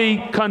wealthy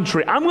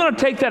country. I'm going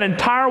to take that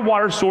entire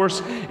water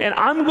source and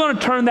I'm going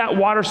to turn that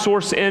water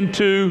source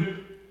into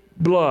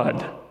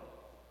blood.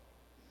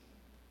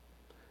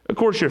 Of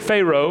course, you're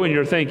Pharaoh and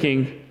you're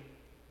thinking,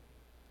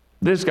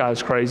 this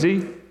guy's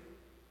crazy.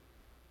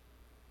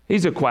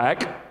 He's a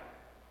quack.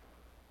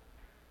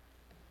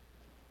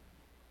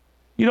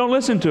 You don't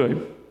listen to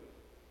him.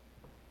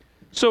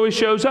 So he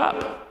shows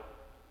up.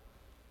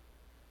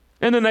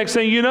 And the next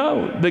thing you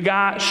know, the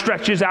guy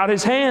stretches out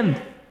his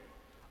hand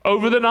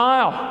over the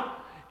Nile,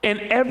 and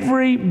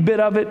every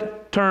bit of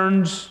it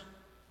turns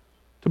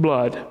to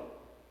blood.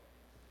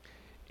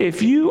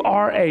 If you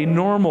are a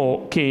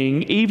normal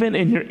king, even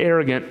in your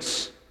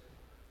arrogance,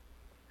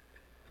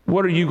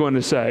 what are you going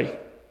to say?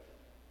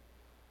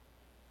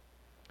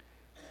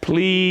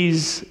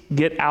 Please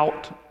get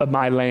out of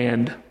my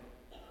land.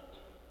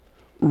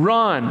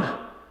 Run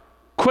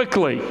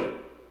quickly.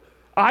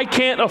 I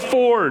can't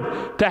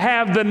afford to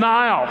have the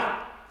Nile,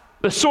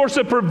 the source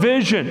of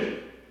provision,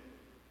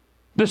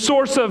 the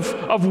source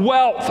of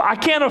wealth. I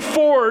can't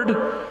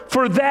afford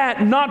for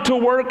that not to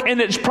work in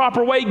its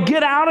proper way.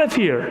 Get out of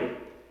here.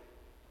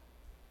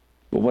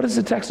 But what does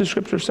the text of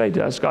Scripture say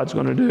to us God's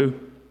going to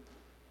do?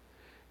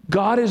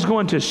 God is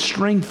going to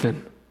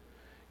strengthen,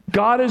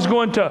 God is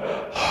going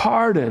to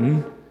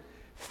harden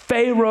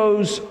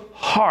Pharaoh's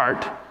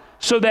heart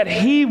so that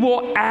he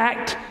will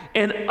act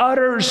in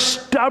utter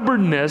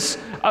stubbornness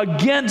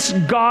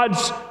against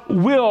God's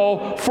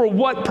will. For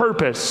what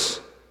purpose?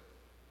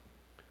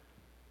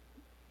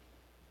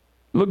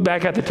 Look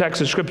back at the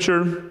text of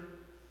Scripture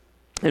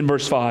in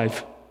verse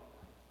 5.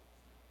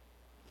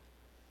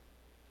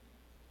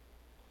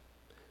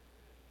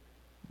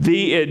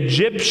 The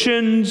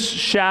Egyptians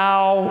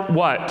shall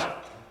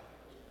what?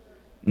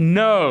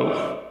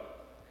 Know.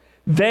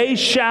 They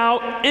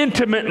shall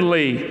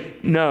intimately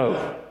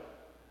know.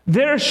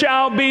 There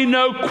shall be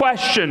no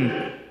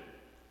question.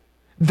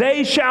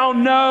 They shall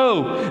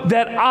know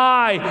that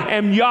I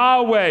am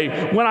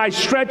Yahweh when I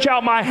stretch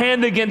out my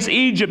hand against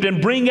Egypt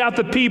and bring out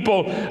the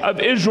people of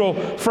Israel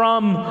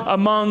from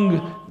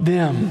among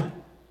them.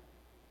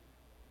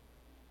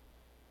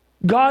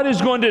 God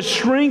is going to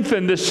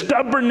strengthen the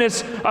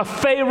stubbornness of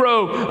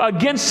Pharaoh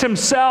against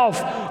himself,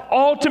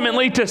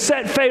 ultimately to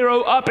set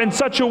Pharaoh up in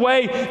such a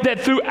way that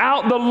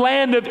throughout the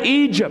land of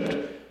Egypt,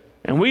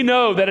 and we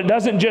know that it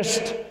doesn't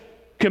just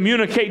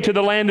communicate to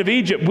the land of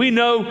Egypt, we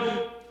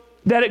know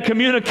that it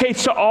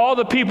communicates to all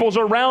the peoples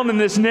around, and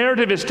this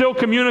narrative is still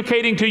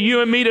communicating to you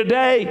and me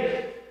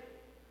today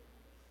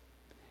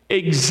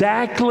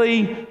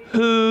exactly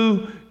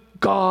who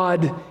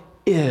God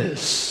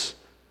is.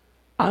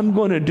 I'm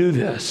going to do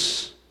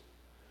this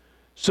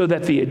so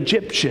that the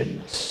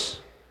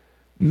Egyptians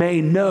may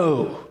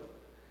know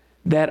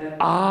that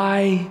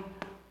I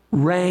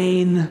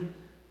reign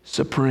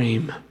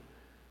supreme.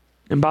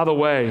 And by the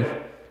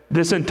way,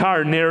 this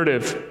entire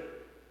narrative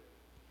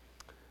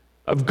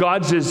of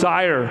God's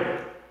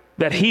desire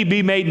that he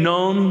be made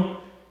known,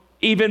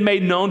 even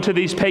made known to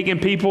these pagan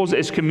peoples,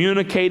 is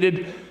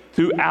communicated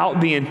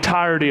throughout the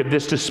entirety of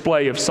this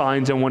display of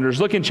signs and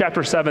wonders. Look in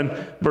chapter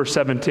 7, verse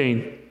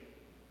 17.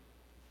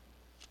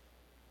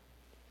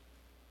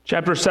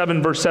 Chapter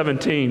 7, verse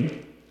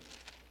 17.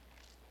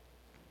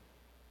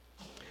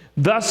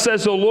 Thus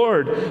says the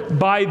Lord,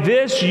 by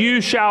this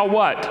you shall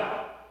what?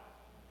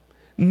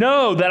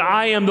 Know that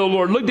I am the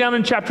Lord. Look down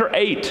in chapter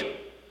 8.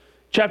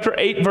 Chapter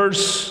 8,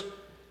 verse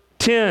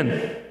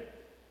 10.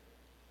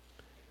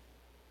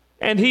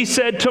 And he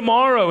said,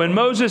 tomorrow. And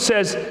Moses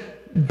says,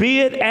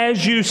 be it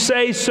as you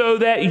say, so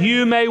that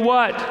you may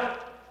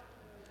what?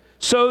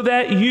 So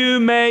that you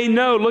may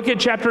know. Look at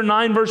chapter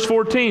 9, verse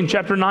 14.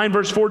 Chapter 9,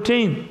 verse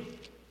 14.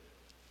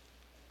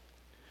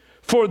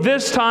 For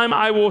this time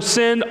I will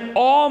send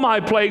all my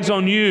plagues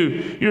on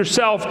you,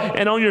 yourself,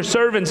 and on your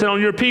servants, and on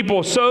your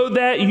people, so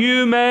that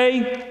you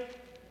may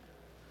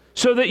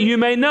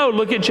know.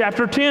 Look at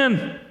chapter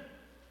 10.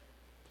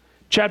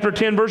 Chapter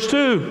 10, verse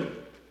 2.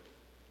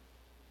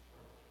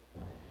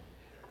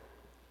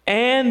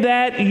 And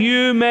that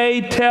you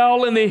may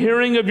tell in the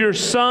hearing of your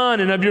son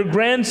and of your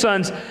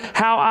grandsons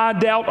how I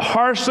dealt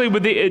harshly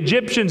with the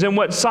Egyptians and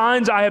what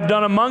signs I have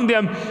done among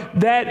them,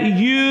 that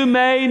you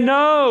may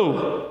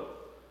know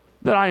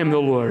that I am the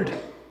Lord.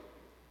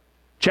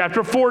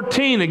 Chapter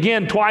 14,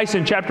 again, twice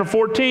in chapter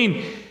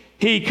 14,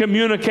 he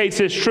communicates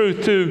this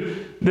truth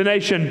to the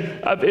nation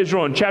of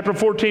Israel. In chapter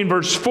 14,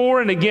 verse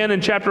 4, and again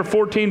in chapter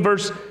 14,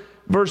 verse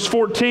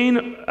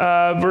 14,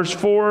 verse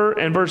 4,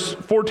 and verse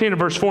 14, and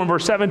verse 4, and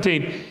verse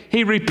 17,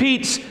 he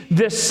repeats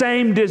this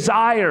same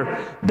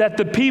desire that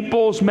the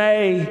peoples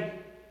may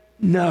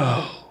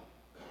know.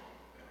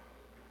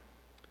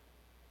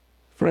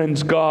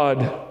 Friends,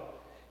 God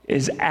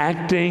is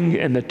acting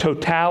in the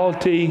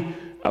totality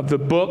of the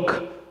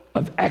book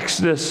of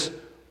Exodus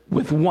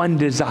with one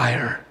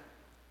desire: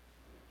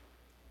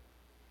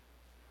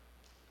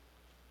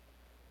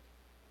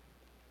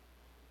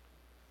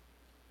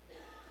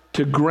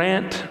 to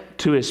grant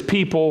to his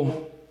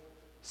people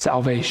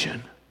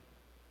salvation,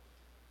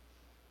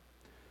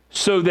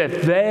 so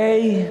that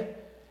they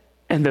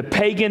and the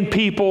pagan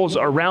peoples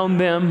around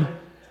them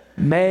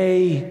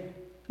may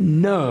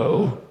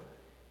know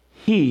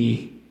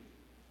he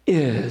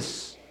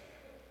is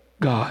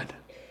God.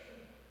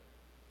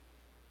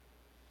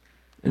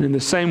 And in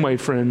the same way,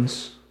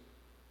 friends,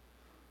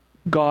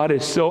 God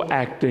is still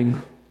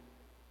acting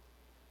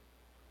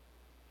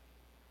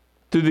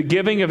through the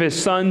giving of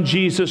his Son,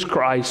 Jesus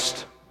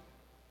Christ,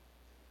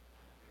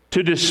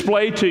 to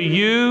display to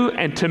you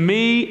and to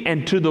me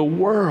and to the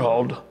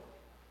world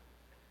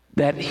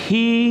that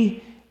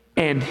he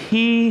and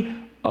he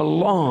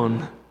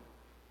alone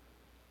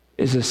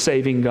is a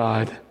saving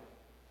God.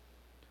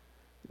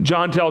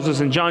 John tells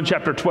us in John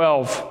chapter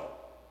 12,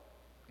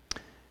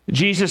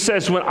 Jesus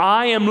says, when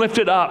I am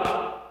lifted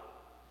up,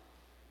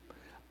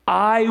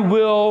 I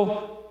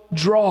will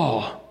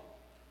draw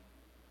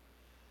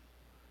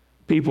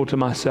people to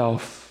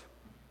myself.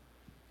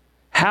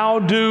 How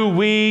do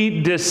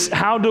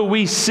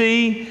we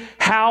see?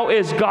 How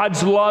is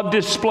God's love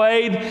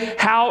displayed?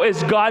 How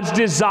is God's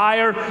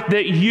desire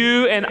that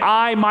you and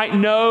I might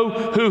know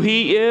who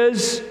he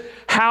is?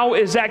 How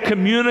is that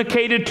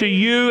communicated to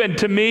you and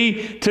to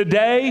me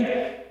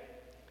today?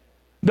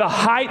 The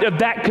height of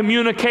that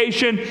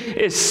communication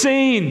is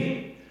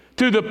seen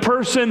through the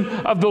person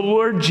of the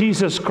Lord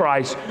Jesus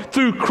Christ,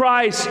 through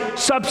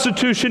Christ's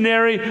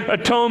substitutionary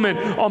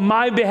atonement on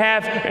my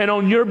behalf and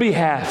on your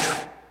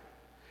behalf.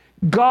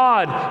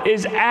 God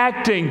is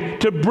acting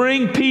to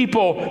bring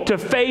people to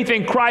faith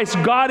in Christ.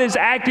 God is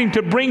acting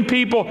to bring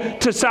people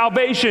to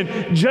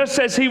salvation, just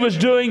as he was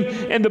doing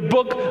in the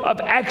book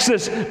of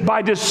Exodus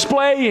by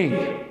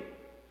displaying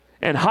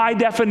in high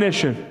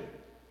definition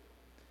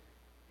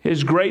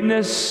his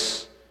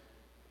greatness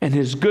and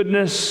his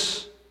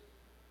goodness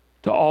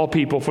to all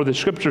people. For the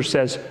scripture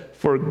says,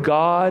 "For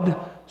God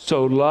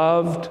so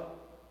loved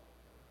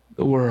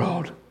the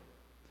world,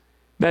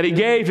 that he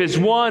gave his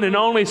one and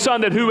only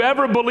Son, that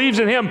whoever believes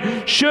in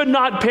him should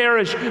not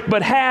perish,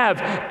 but have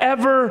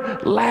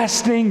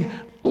everlasting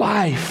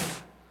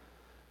life."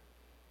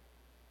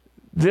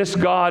 This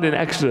God in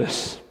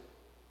Exodus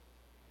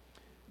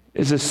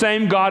is the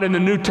same God in the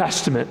New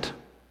Testament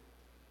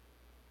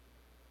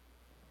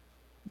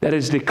that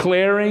is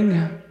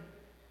declaring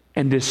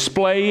and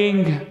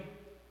displaying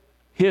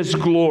his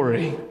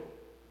glory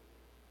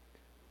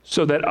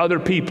so that other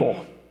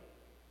people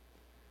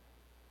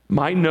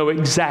might know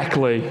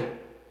exactly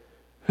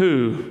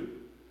who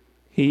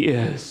he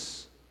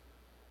is.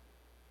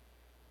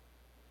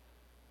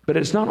 But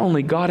it's not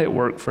only God at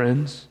work,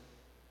 friends.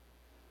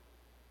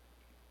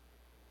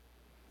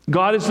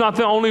 God is not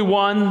the only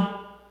one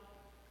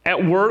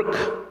at work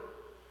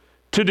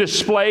to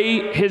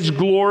display his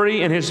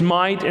glory and his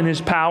might and his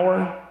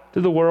power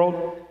to the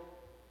world.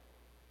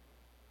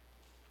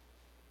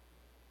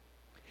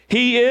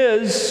 He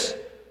is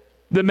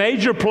the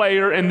major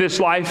player in this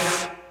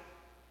life,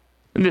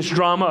 in this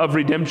drama of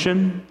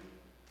redemption.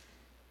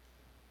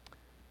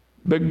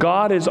 But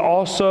God is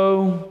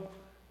also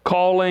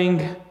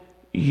calling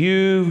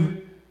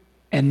you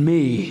and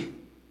me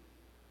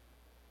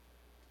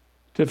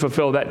to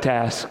fulfill that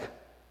task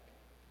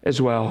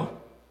as well.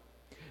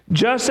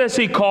 Just as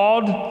he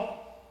called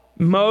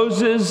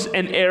Moses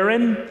and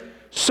Aaron,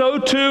 so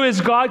too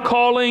is God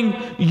calling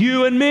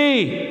you and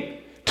me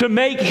to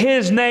make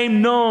his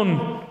name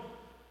known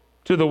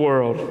to the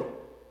world.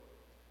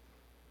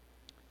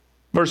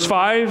 Verse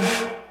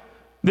 5,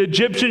 "The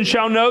Egyptians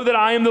shall know that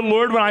I am the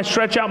Lord when I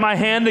stretch out my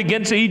hand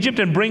against Egypt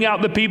and bring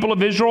out the people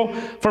of Israel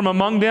from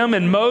among them."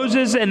 And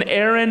Moses and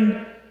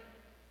Aaron,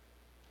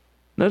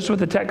 notice what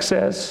the text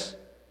says,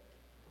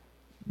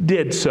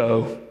 did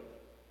so.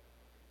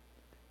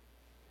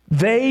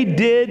 They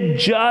did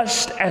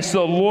just as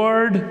the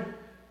Lord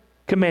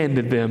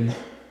commanded them.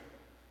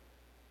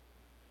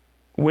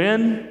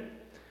 When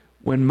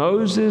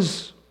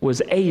Moses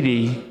was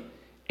 80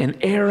 and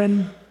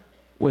Aaron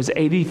was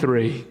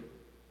 83.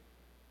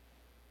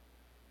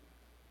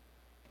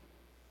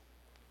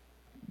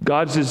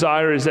 God's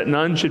desire is that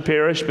none should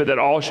perish, but that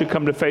all should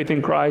come to faith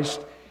in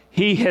Christ.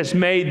 He has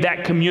made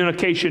that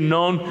communication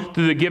known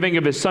through the giving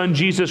of his Son,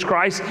 Jesus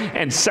Christ.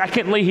 And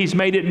secondly, he's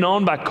made it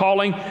known by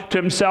calling to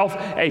himself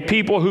a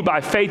people who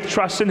by faith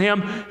trust in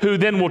him, who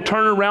then will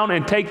turn around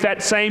and take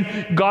that same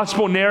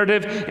gospel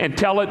narrative and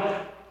tell it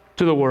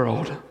to the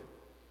world.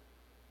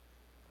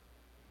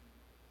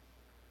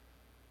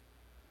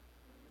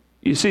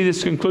 You see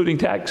this concluding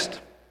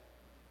text,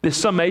 this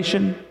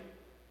summation?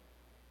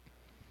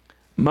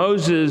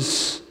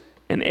 Moses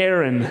and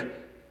Aaron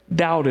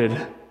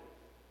doubted.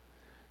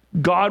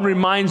 God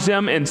reminds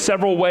them in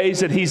several ways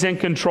that he's in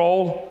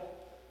control.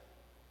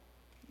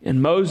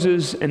 And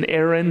Moses and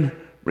Aaron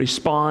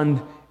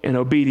respond in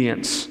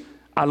obedience.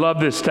 I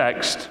love this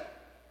text.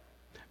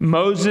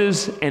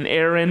 Moses and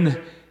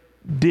Aaron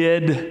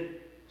did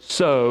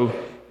so.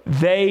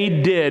 They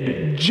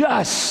did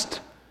just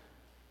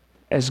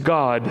as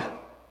God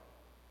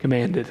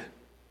commanded.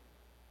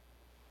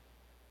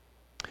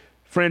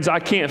 Friends, I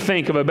can't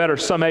think of a better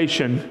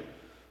summation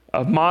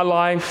of my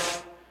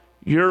life,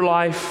 your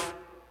life,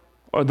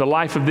 or the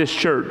life of this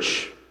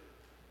church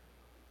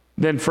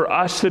than for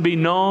us to be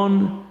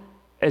known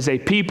as a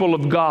people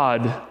of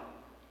God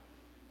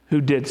who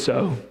did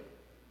so.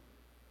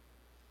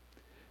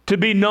 To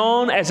be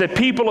known as a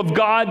people of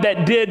God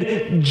that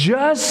did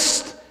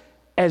just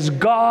as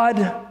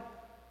God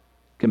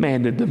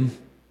commanded them.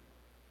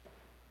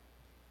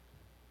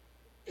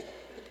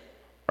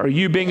 Are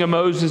you being a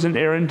Moses and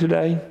Aaron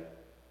today?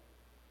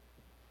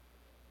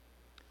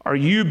 Are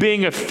you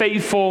being a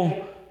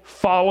faithful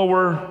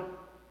follower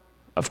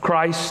of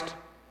Christ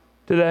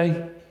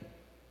today?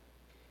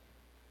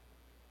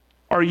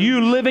 Are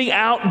you living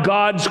out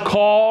God's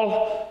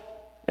call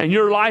in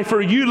your life?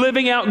 Are you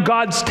living out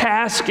God's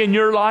task in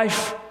your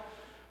life?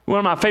 One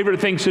of my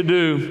favorite things to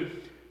do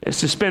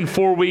is to spend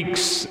 4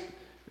 weeks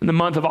in the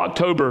month of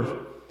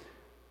October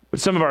with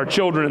some of our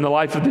children in the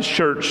life of this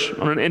church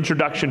on an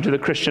introduction to the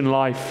Christian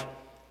life.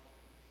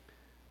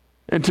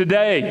 And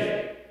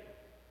today,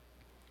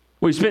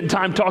 we spent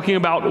time talking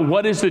about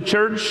what is the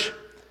church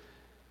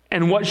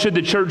and what should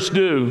the church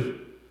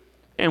do.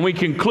 And we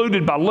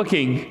concluded by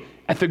looking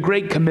at the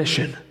Great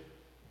Commission.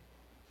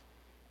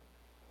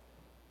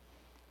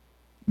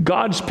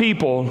 God's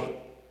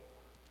people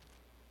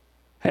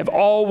have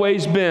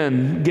always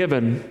been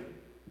given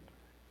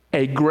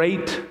a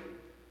great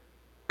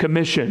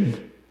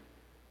commission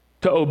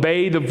to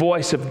obey the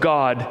voice of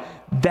God,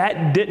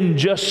 that didn't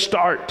just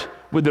start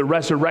with the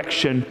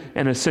resurrection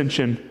and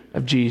ascension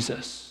of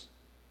Jesus.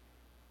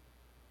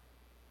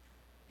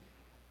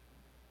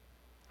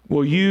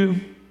 Will you?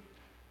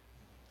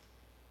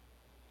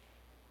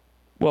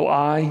 Will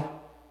I?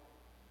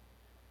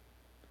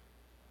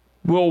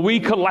 Will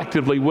we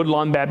collectively,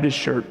 Woodlawn Baptist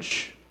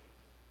Church,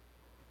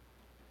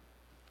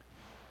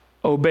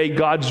 obey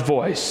God's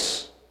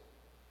voice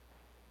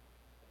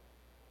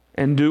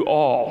and do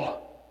all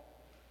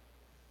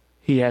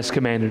He has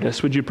commanded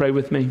us? Would you pray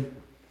with me?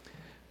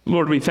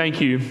 Lord, we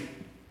thank you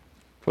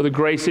for the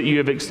grace that you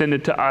have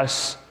extended to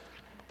us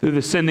through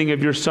the sending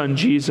of your Son,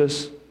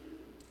 Jesus.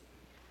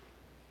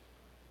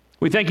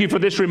 We thank you for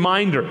this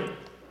reminder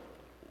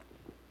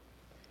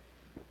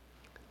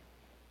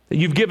that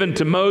you've given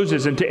to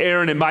Moses and to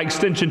Aaron and by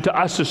extension to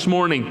us this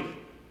morning,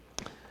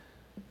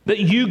 that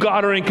you,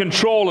 God, are in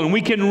control and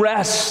we can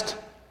rest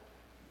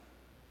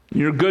in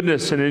your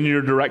goodness and in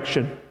your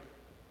direction.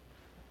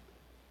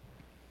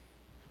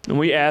 And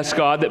we ask,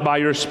 God, that by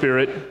your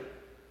Spirit,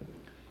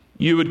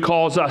 you would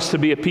cause us to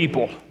be a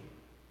people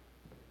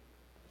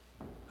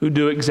who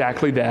do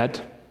exactly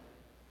that.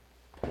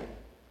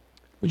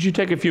 Would you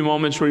take a few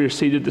moments where you're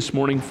seated this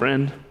morning,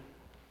 friend,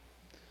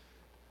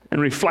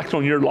 and reflect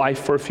on your life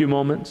for a few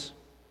moments?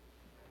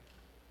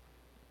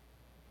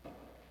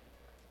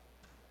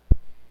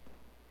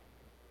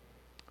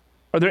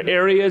 Are there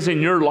areas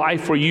in your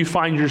life where you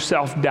find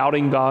yourself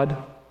doubting God?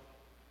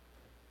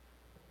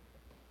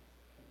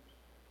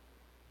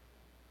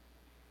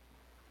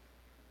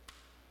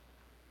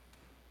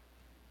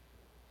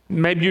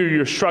 Maybe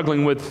you're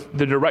struggling with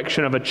the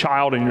direction of a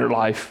child in your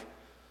life.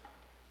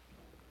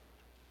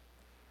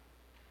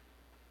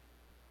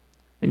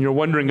 And you're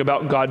wondering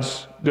about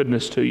God's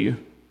goodness to you.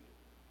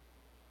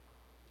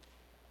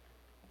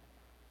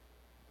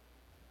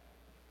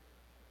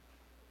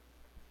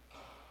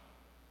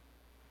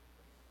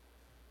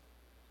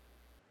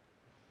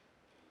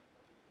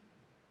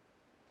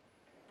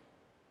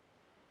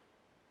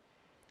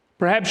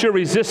 Perhaps you're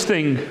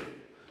resisting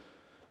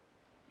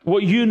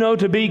what you know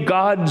to be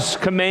God's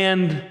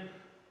command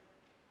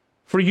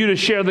for you to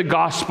share the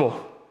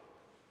gospel.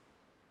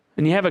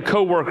 And you have a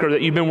coworker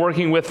that you've been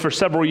working with for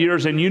several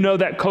years, and you know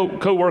that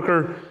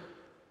coworker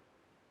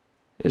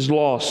is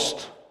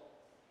lost.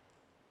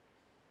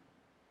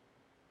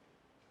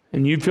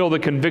 And you feel the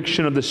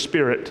conviction of the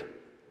Spirit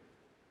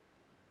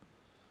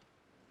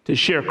to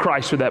share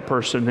Christ with that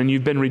person, and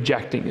you've been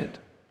rejecting it.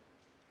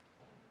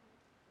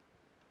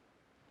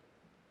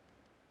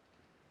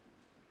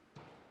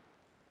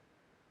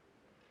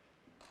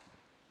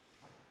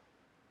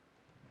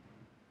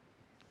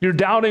 You're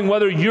doubting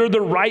whether you're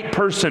the right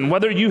person,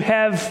 whether you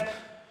have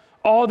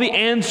all the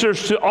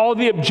answers to all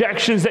the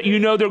objections that you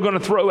know they're going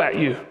to throw at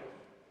you.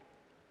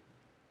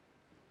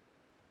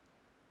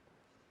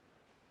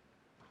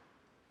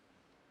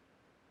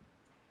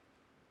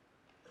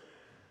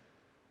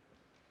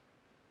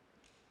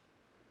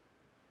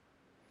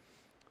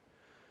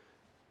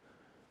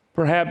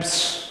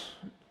 Perhaps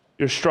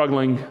you're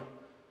struggling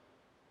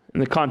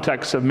in the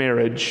context of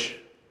marriage.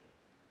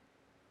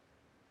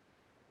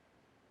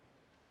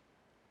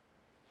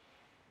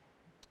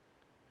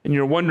 And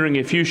you're wondering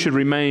if you should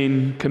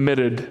remain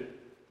committed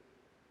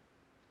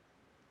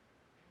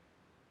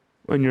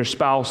when your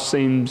spouse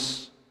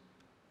seems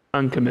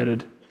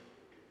uncommitted.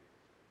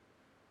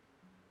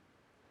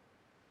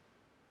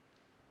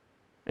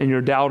 And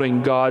you're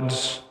doubting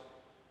God's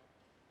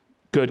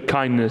good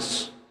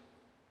kindness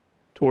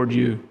toward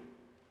you.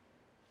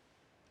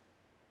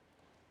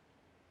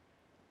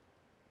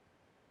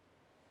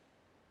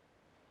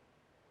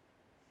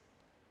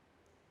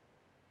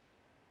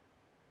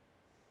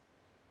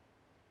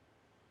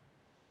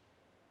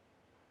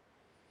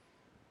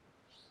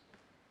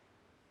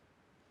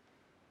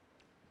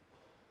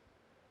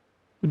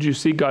 Would you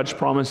see God's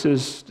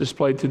promises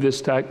displayed through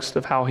this text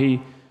of how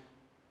He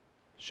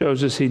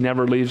shows us He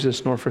never leaves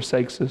us nor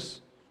forsakes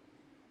us?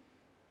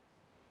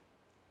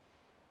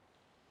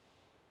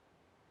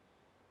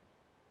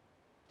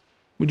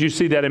 Would you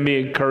see that and be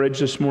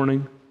encouraged this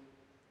morning?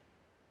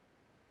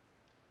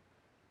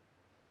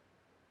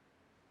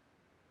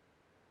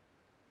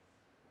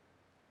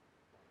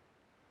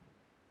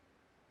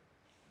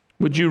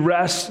 Would you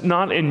rest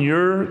not in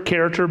your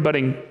character, but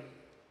in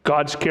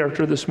God's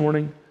character this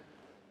morning?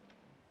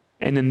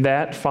 And in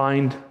that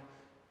find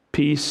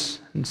peace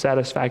and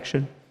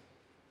satisfaction?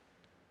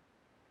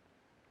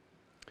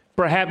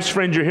 Perhaps,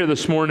 friend, you're here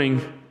this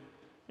morning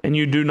and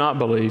you do not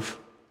believe.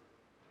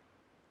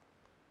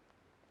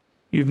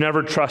 You've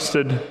never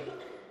trusted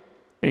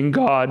in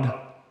God.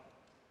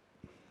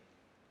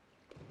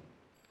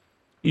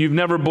 You've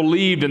never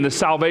believed in the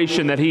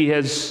salvation that He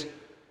has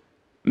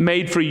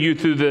made for you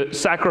through the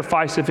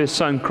sacrifice of His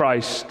Son,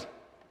 Christ.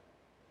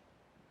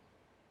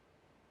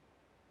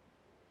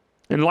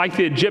 And like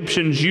the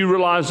Egyptians, you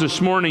realize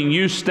this morning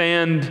you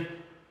stand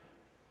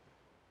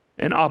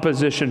in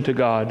opposition to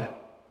God.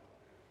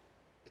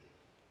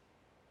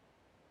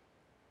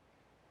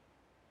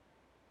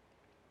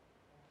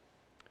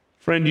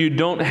 Friend, you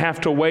don't have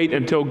to wait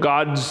until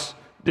God's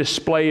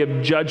display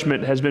of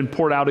judgment has been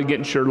poured out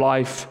against your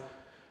life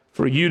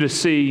for you to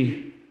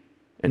see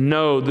and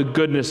know the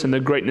goodness and the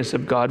greatness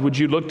of God. Would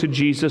you look to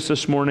Jesus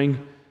this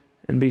morning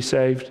and be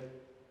saved?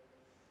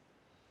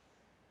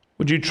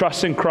 Would you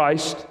trust in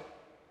Christ?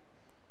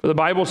 For the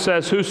Bible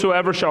says,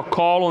 whosoever shall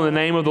call on the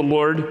name of the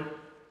Lord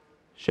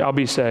shall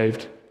be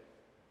saved.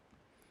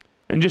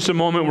 In just a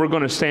moment, we're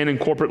going to stand and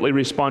corporately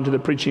respond to the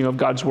preaching of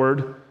God's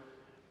word.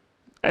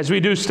 As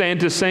we do stand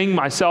to sing,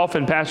 myself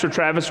and Pastor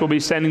Travis will be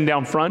standing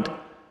down front.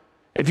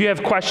 If you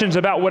have questions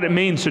about what it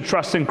means to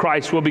trust in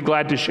Christ, we'll be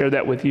glad to share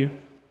that with you.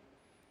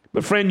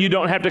 But friend, you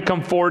don't have to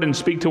come forward and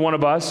speak to one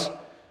of us.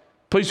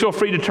 Please feel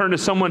free to turn to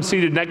someone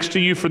seated next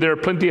to you, for there are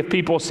plenty of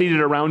people seated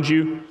around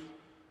you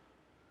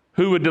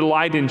who would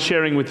delight in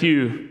sharing with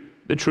you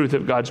the truth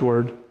of God's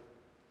word.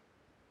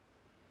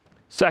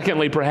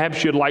 Secondly,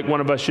 perhaps you'd like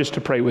one of us just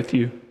to pray with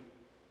you.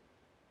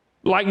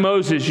 Like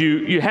Moses,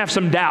 you have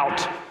some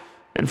doubt.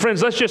 And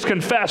friends, let's just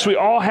confess, we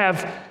all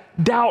have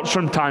doubts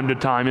from time to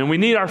time, and we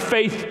need our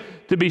faith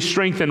to be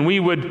strengthened. We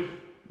would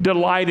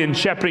delight in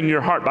shepherding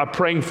your heart by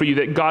praying for you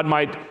that God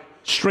might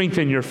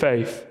strengthen your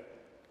faith.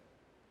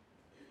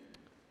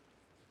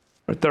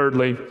 Or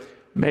thirdly,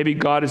 maybe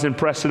God has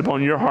impressed it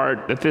upon your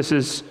heart that this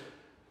is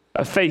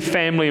a faith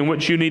family in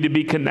which you need to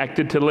be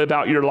connected to live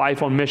out your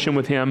life on mission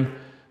with Him.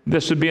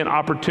 This would be an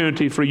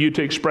opportunity for you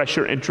to express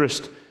your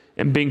interest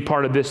in being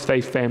part of this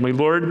faith family.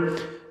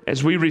 Lord,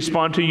 as we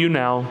respond to you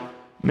now,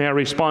 may our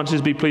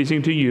responses be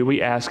pleasing to you,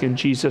 we ask in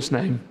Jesus'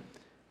 name.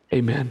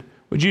 Amen.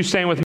 Would you stand with me?